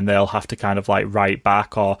them, and then they'll have to kind of like write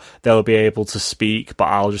back, or they'll be able to speak, but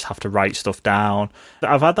I'll just have to write stuff down.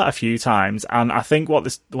 I've had that a few times, and I think what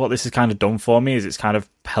this has kind of done for me is it's kind of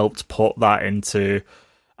helped put that into.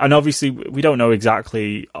 And obviously, we don't know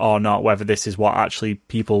exactly or not whether this is what actually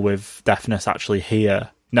people with deafness actually hear.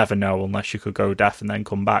 Never know unless you could go deaf and then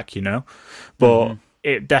come back, you know. But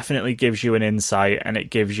it definitely gives you an insight, and it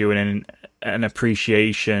gives you an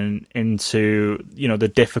appreciation into, you know, the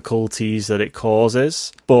difficulties that it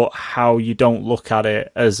causes, but how you don't look at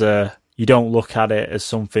it as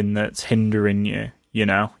something that's hindering you. You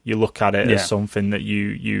know, you look at it as something that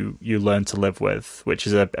you learn to live with, which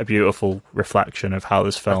is a beautiful reflection of how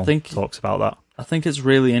this film talks about that. I think it's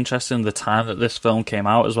really interesting the time that this film came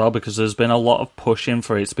out as well, because there's been a lot of pushing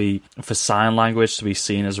for sign language to be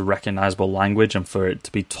seen as a recognizable language and for it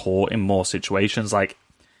to be taught in more situations. Like,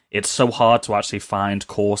 it's so hard to actually find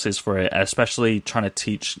courses for it, especially trying to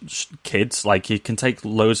teach kids. Like, you can take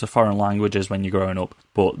loads of foreign languages when you're growing up,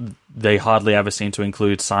 but they hardly ever seem to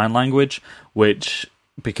include sign language, which,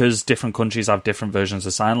 because different countries have different versions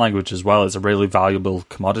of sign language as well, is a really valuable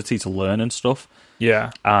commodity to learn and stuff.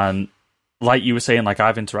 Yeah. And like you were saying, like,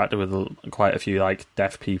 I've interacted with quite a few like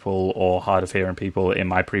deaf people or hard of hearing people in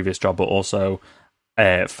my previous job, but also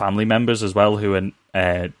family members as well who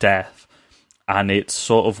are deaf. And it's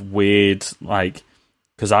sort of weird, like,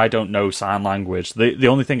 because I don't know sign language. The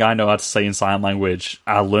only thing I know how to say in sign language,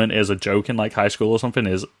 I learned it as a joke in like high school or something,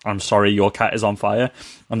 is "I'm sorry, your cat is on fire,"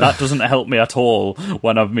 and that doesn't help me at all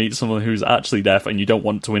when I meet someone who's actually deaf and you don't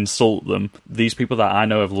want to insult them. These people that I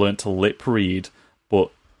know have learned to lip read, but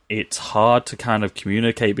it's hard to kind of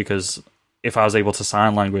communicate, because if I was able to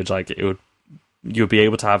sign language, like you'd be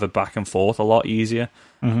able to have it back and forth a lot easier.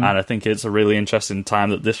 And I think it's a really interesting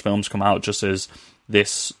time that this film's come out, just as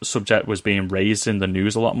this subject was being raised in the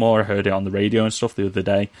news a lot more. I heard it on the radio and stuff the other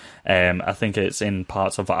day. I think it's in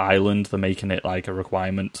parts of Ireland, they're making it like a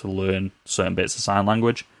requirement to learn certain bits of sign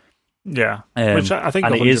language. Yeah, which I think,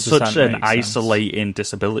 and it is 100% such an makes isolating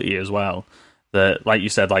disability as well, that, like you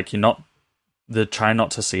said, like they're trying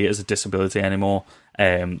not to see it as a disability anymore.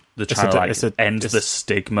 They're trying to end the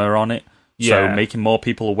stigma on it. Yeah. So making more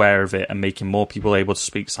people aware of it and making more people able to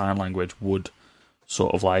speak sign language would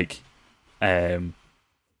sort of like,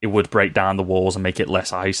 it would break down the walls and make it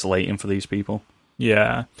less isolating for these people.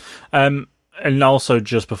 Yeah. And also,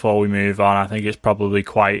 just before we move on, I think it's probably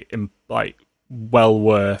quite well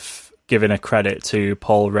worth giving a credit to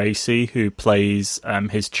Paul Raci, who plays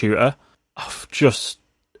his tutor. Just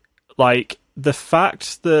like the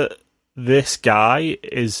fact that this guy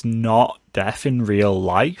is not deaf in real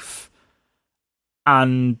life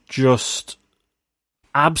and just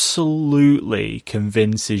absolutely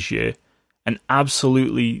convinces you and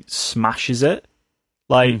absolutely smashes it.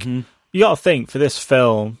 Like, you got to think, for this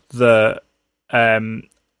film that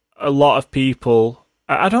a lot of people...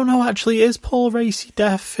 I don't know, actually, is Paul Raci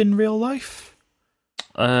deaf in real life?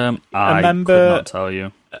 I could not tell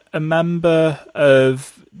you. A member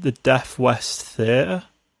of the Deaf West Theatre.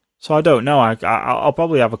 So I don't know. I'll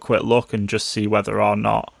probably have a quick look and just see whether or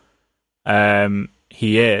not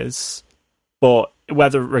he is. But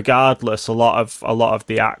regardless, a lot of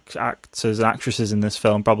the actors and actresses in this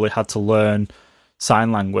film probably had to learn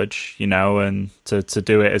sign language, and to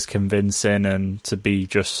do it as convincing and to be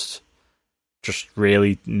just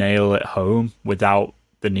really nail it home without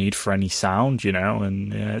the need for any sound,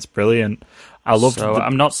 and yeah, it's brilliant. I love. So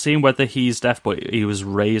I'm not seeing whether he's deaf, but he was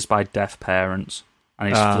raised by deaf parents and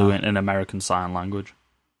he's fluent in American Sign Language.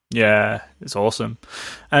 Yeah, it's awesome.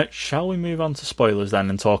 Shall we move on to spoilers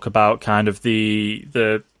then and talk about kind of the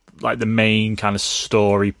main kind of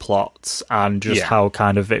story plots and just how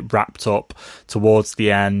kind of it wrapped up towards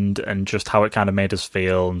the end and just how it kind of made us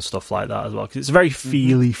feel and stuff like that as well, because it's a very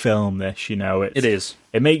feely film, this, it is.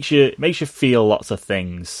 It makes you feel lots of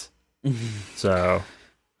things. So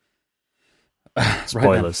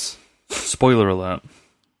spoilers. Spoiler alert.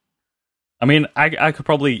 I mean, I could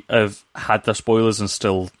probably have had the spoilers and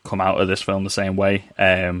still come out of this film the same way,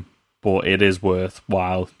 but it is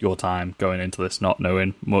worthwhile your time going into this not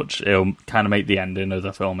knowing much. It'll kind of make the ending of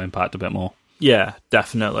the film impact a bit more. Yeah,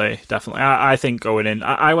 definitely. I think going in,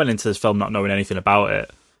 I went into this film not knowing anything about it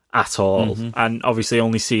at all, and obviously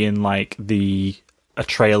only seeing like a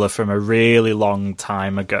trailer from a really long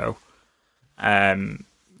time ago.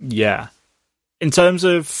 Yeah. In terms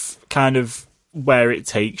of kind of where it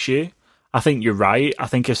takes you, I think you're right. I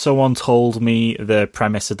think if someone told me the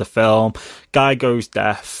premise of the film, guy goes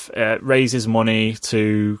deaf, raises money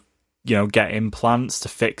to, get implants to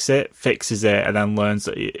fixes it, and then learns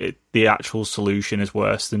that the actual solution is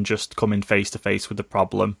worse than just coming face to face with the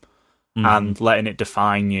problem and letting it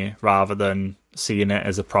define you rather than seeing it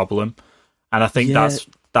as a problem. And I think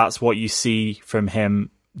that's what you see from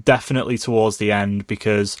him definitely towards the end,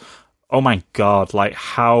 because, oh my God, like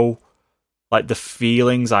how... like the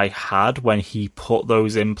feelings I had when he put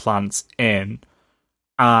those implants in,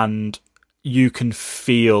 and you can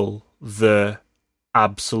feel the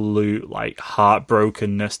absolute like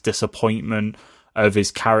heartbrokenness, disappointment of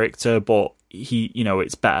his character, but he,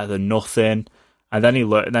 it's better than nothing. And then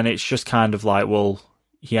then it's just kind of like, well,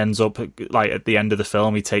 he ends up like at the end of the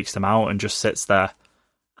film, he takes them out and just sits there.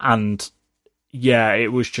 And yeah,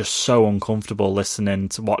 it was just so uncomfortable listening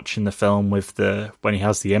to watching the film with when he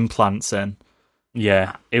has the implants in.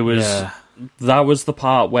 Yeah, it was. Yeah. That was the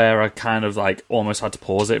part where I kind of like almost had to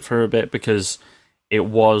pause it for a bit, because it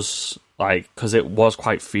was because it was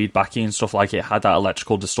quite feedbacky and stuff. Like, it had that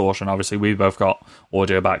electrical distortion. Obviously, we both got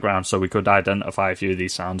audio background, so we could identify a few of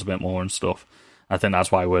these sounds a bit more and stuff. I think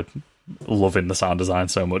that's why we're loving the sound design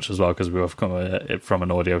so much as well, because we both come at it from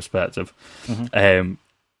an audio perspective.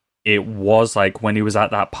 It was like when he was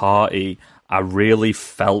at that party, I really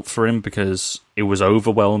felt for him, because it was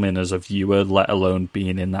overwhelming as a viewer, let alone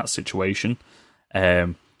being in that situation.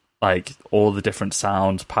 Like, all the different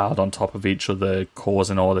sounds piled on top of each other,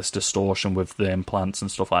 causing all this distortion with the implants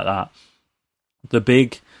and stuff like that. The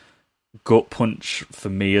big gut punch for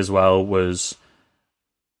me as well was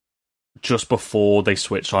just before they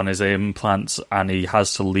switched on his implants and he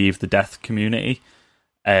has to leave the deaf community.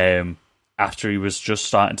 After he was just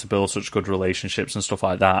starting to build such good relationships and stuff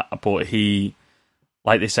like that. But he,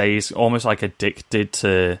 like they say, he's almost like addicted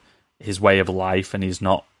to his way of life, and he's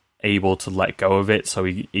not able to let go of it, so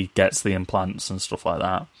he gets the implants and stuff like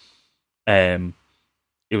that.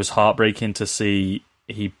 It was heartbreaking to see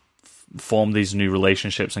he formed these new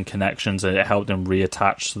relationships and connections, and it helped him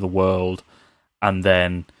reattach to the world, and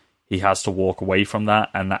then he has to walk away from that,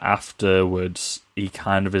 and afterwards he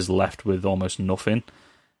kind of is left with almost nothing.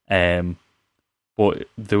 But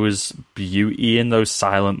there was beauty in those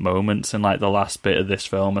silent moments in like the last bit of this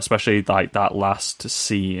film, especially like that last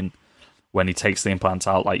scene when he takes the implants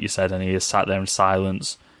out, like you said, and he is sat there in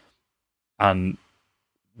silence, and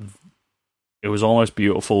it was almost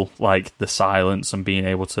beautiful, like the silence and being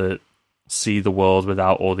able to see the world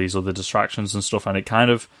without all these other distractions and stuff. And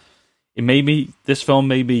this film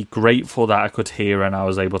made me grateful that I could hear and I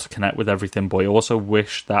was able to connect with everything, but I also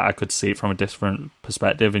wish that I could see it from a different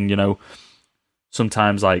perspective, and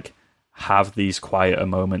sometimes like have these quieter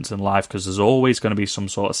moments in life, because there's always going to be some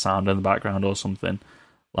sort of sound in the background or something.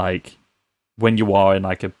 Like when you are in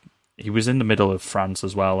like he was in the middle of France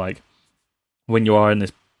as well, like when you are in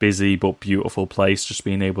this busy but beautiful place, just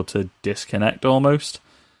being able to disconnect almost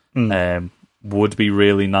would be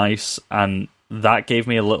really nice. And that gave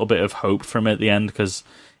me a little bit of hope from it at the end, because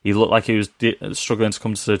he looked like he was struggling to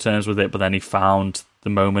come to terms with it, but then he found the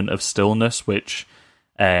moment of stillness, which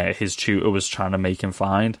his tutor was trying to make him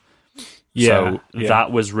find.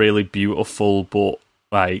 That was really beautiful, but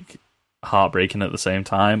like heartbreaking at the same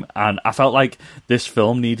time. And I felt like this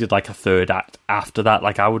film needed like a third act after that.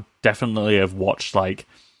 Like I would definitely have watched like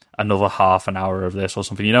another half an hour of this or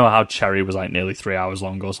something. You know how Cherry was like nearly 3 hours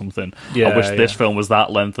long or something? I wish this film was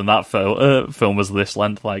that length and that film was this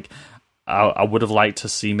length. Like I would have liked to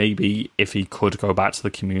see maybe if he could go back to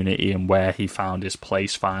the community and where he found his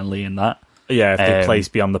place finally in that. Yeah, if they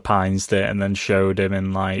placed Beyond the Pines did and then showed him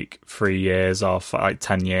in like 3 years or like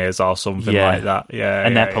 10 years or something like that.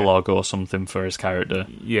 An epilogue or something for his character.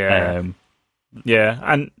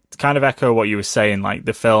 And kind of echo what you were saying, like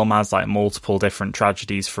the film has like multiple different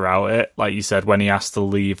tragedies throughout it. Like you said, when he has to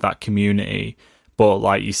leave that community, but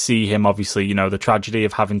like you see him obviously, the tragedy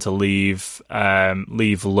of having to leave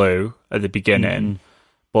Lou at the beginning,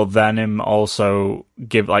 but then him also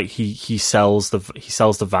give like he sells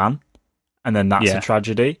the van. And then that's a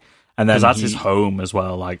tragedy. And then that's his home as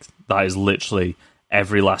well. Like that is literally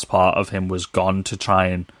every last part of him was gone to try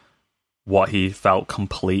and what he felt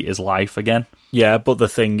complete his life again. Yeah, but the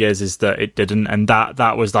thing is that it didn't, and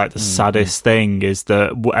that was like the saddest thing, is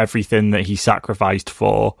that everything that he sacrificed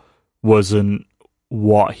for wasn't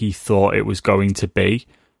what he thought it was going to be.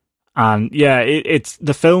 And it's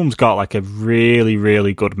the film's got like a really,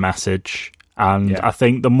 really good message. And I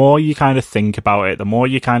think the more you kind of think about it, the more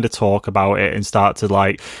you kind of talk about it and start to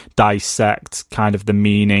like dissect kind of the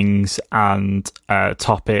meanings and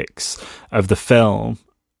topics of the film,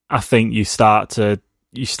 I think you start to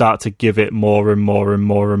give it more and more and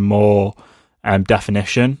more and more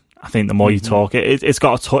definition. I think the more you talk it's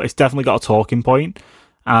definitely got a talking point.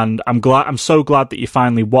 And I'm so glad that you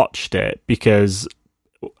finally watched it, because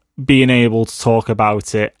being able to talk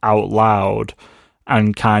about it out loud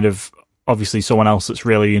and kind of obviously someone else that's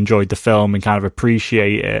really enjoyed the film and kind of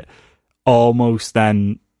appreciate it almost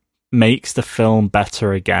then makes the film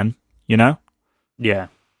better again, Yeah,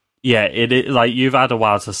 it like you've had a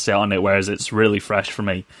while to sit on it, whereas it's really fresh for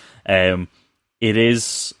me. It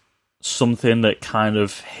is something that kind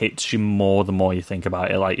of hits you more the more you think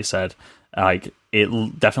about it, like you said. Like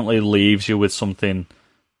it definitely leaves you with something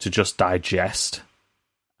to just digest,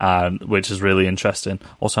 which is really interesting.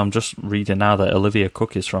 Also, I'm just reading now that Olivia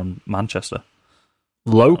Cooke is from Manchester.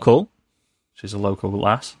 Local. She's a local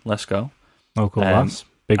lass. Let's go. Local lass.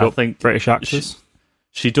 Big up British actors.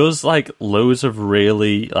 She does like loads of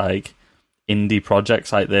really like indie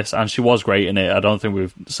projects like this, and she was great in it. I don't think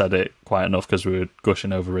we've said it quite enough because we were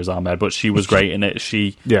gushing over Riz Ahmed, but she was great in it.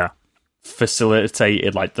 She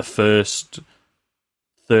facilitated like the first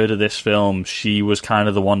third of this film. She was kind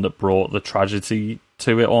of the one that brought the tragedy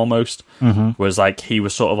to it almost. Whereas like he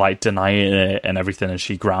was sort of like denying it and everything, and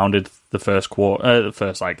she grounded the first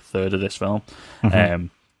like third of this film.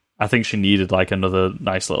 I think she needed like another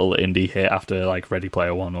nice little indie hit after like Ready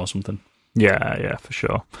Player One or something. Yeah, for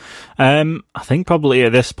sure. I think probably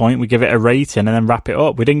at this point we give it a rating and then wrap it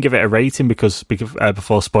up. We didn't give it a rating because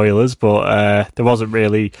before spoilers, but there wasn't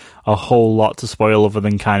really a whole lot to spoil other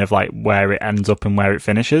than kind of like where it ends up and where it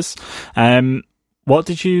finishes. What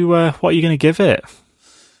are you going to give it?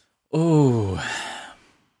 Oh,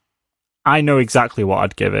 I know exactly what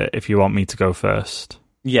I'd give it if you want me to go first.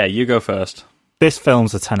 Yeah, you go first. This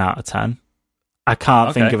film's a 10 out of 10. I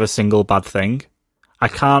can't think of a single bad thing. I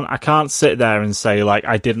can't sit there and say like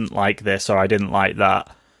I didn't like this or I didn't like that,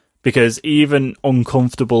 because even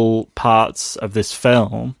uncomfortable parts of this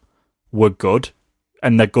film were good.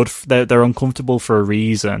 And they're good. They're uncomfortable for a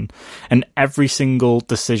reason. And every single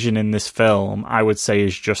decision in this film, I would say,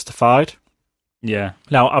 is justified. Yeah.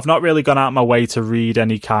 Now, I've not really gone out of my way to read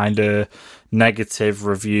any kind of negative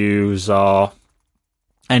reviews or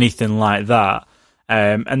anything like that.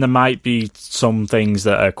 And there might be some things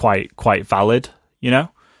that are quite valid, you know.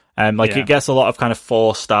 It gets a lot of kind of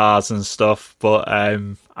 4 stars and stuff, but I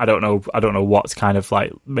don't know what's kind of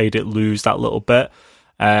like made it lose that little bit.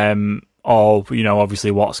 Or, you know,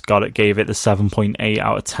 obviously what's got it gave it the 7.8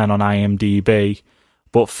 out of 10 on IMDb.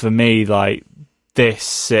 But for me, like, this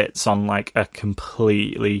sits on like a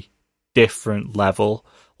completely different level.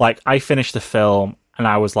 Like, I finished the film and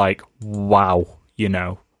I was like, wow, you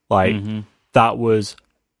know, like that was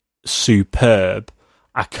superb.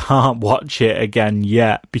 I can't watch it again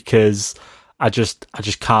yet because I just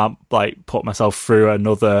can't like put myself through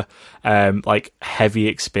another like heavy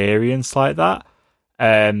experience like that.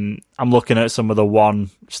 I'm looking at some of the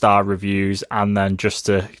 1-star reviews, and then just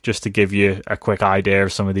to give you a quick idea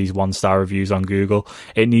of some of these 1-star reviews on Google,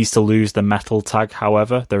 it needs to lose the metal tag.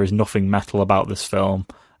 However, there is nothing metal about this film,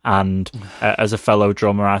 and as a fellow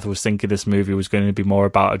drummer, I was thinking this movie was going to be more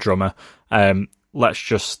about a drummer. Let's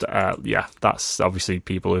just that's obviously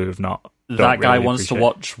people who have not. That guy wants to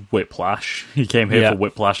watch Whiplash. He came here for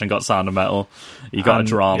Whiplash and got Sound of Metal. He got a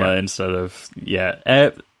drama instead of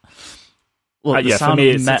Look, the Sound for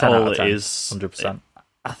me, of Metal is 100%.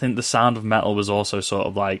 I think the Sound of Metal was also sort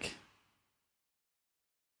of like,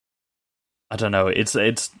 I don't know.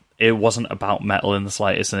 It wasn't about metal in the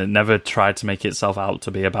slightest, and it never tried to make itself out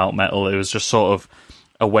to be about metal. It was just sort of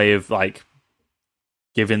a way of like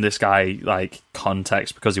giving this guy like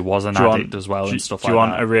context because he was an addict as well and stuff like that. Do you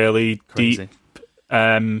want a really Crazy.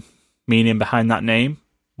 deep meaning behind that name?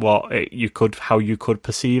 How you could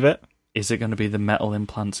perceive it? Is it going to be the metal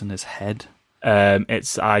implants in his head?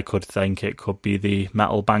 I could think it could be the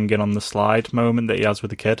metal banging on the slide moment that he has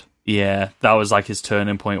with the kid. Yeah, that was like his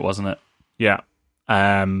turning point, wasn't it? Yeah.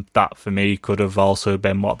 That for me could have also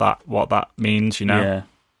been what that means, you know. Yeah.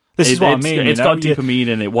 This is what I mean. It's got a deeper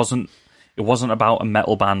meaning. It wasn't about a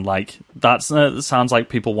metal band. Like that sounds like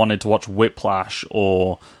people wanted to watch Whiplash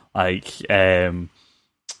or like a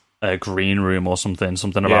Green Room or something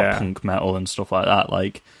about punk metal and stuff like that.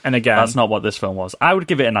 Like, and again, that's not what this film was. I would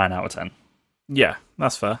give it a 9 out of 10. Yeah,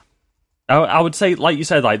 that's fair. I would say, like you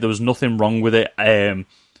said, like there was nothing wrong with it. It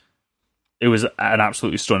was an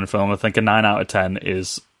absolutely stunning film. I think a 9 out of 10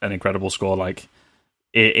 is an incredible score. Like,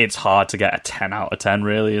 it's hard to get a 10 out of 10,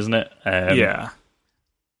 really, isn't it? Yeah.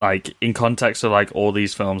 Like, in context of, like, all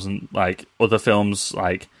these films and, like, other films,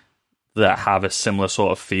 like, that have a similar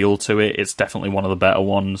sort of feel to it, it's definitely one of the better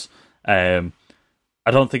ones. I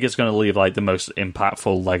don't think it's going to leave, like, the most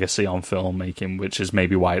impactful legacy on filmmaking, which is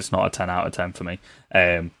maybe why it's not a 10 out of 10 for me.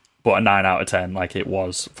 But a 9 out of 10, like, it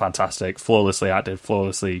was fantastic, flawlessly acted,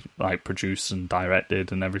 flawlessly, like, produced and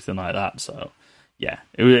directed and everything like that. So, yeah,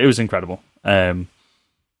 it was incredible. It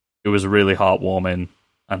was a really heartwarming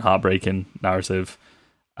and heartbreaking narrative.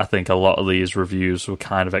 I think a lot of these reviews were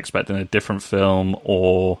kind of expecting a different film,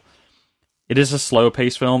 or it is a slower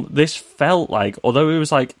paced film. This felt like, although it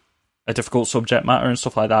was like a difficult subject matter and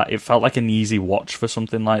stuff like that, it felt like an easy watch for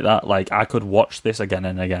something like that. Like, I could watch this again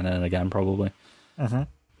and again and again, probably. Mm-hmm.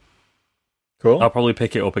 Cool. I'll probably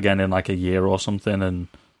pick it up again in like a year or something and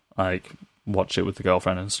like watch it with the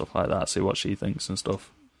girlfriend and stuff like that, see what she thinks and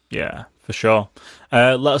stuff. Yeah, for sure.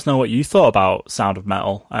 Let us know what you thought about Sound of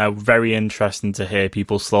Metal. Very interesting to hear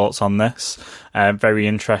people's thoughts on this. Very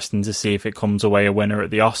interesting to see if it comes away a winner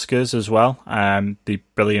at the Oscars as well. Be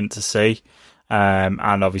brilliant to see.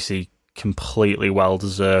 And obviously completely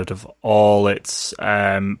well-deserved of all its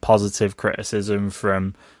positive criticism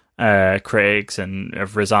from critics and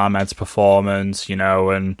of Riz Ahmed's performance, you know,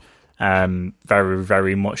 and very,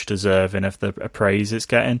 very much deserving of the praise it's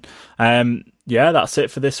getting. Yeah, that's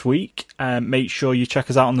it for this week. Make sure you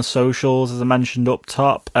check us out on the socials, as I mentioned up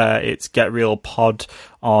top. It's Get Real Pod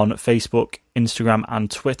on Facebook, Instagram,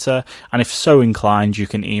 and Twitter. And if so inclined, you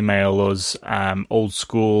can email us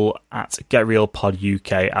oldschool at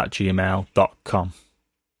getrealpoduk@gmail.com.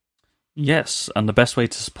 Yes, and the best way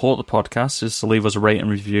to support the podcast is to leave us a rate and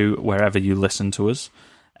review wherever you listen to us.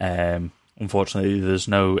 Unfortunately, there's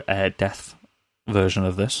no death version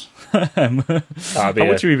of this. How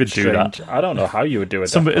would you even do that? I don't know how you would do it.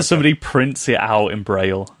 Somebody prints it out in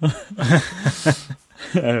Braille.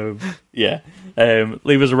 Leave us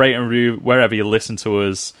a rate and review wherever you listen to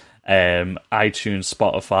us. iTunes,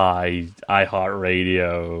 Spotify,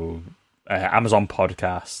 iHeartRadio, Amazon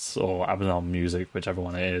Podcasts, or Amazon Music, whichever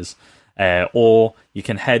one it is. Or you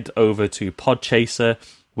can head over to Podchaser,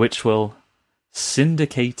 which will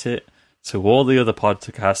syndicate it to all the other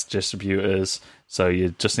podcast distributors. So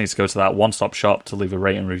you just need to go to that one-stop shop to leave a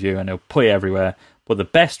rating review, and it'll put it everywhere. But the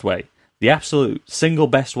best way, the absolute single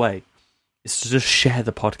best way, is to just share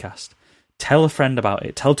the podcast. Tell a friend about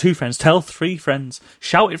it. Tell 2 friends. Tell 3 friends.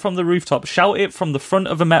 Shout it from the rooftop. Shout it from the front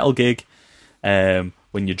of a metal gig. When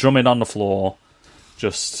you're drumming on the floor,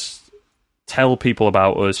 just tell people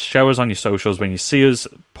about us. Show us on your socials. When you see us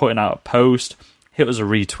putting out a post, hit us a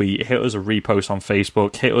retweet. Hit us a repost on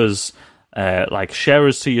Facebook. Hit us, share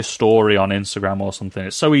us to your story on Instagram or something.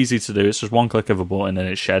 It's so easy to do. It's just one click of a button and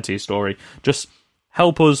it's shared to your story. Just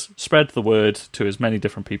help us spread the word to as many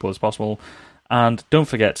different people as possible. And don't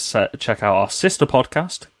forget to check out our sister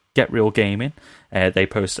podcast, Get Real Gaming. They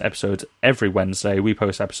post episodes every Wednesday. We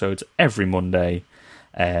post episodes every Monday.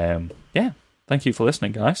 Thank you for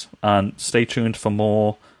listening, guys. And stay tuned for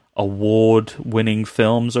more award-winning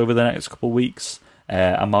films over the next couple of weeks.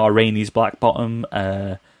 Amar Rainey's Black Bottom,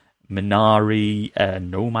 Minari,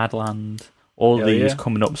 Nomadland. All these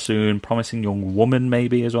coming up soon. Promising Young Woman,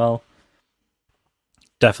 maybe, as well.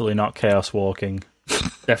 Definitely not Chaos Walking.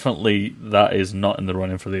 Definitely, that is not in the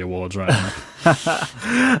running for the awards right now.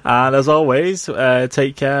 And as always,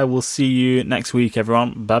 take care. We'll see you next week,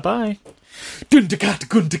 everyone. Bye-bye.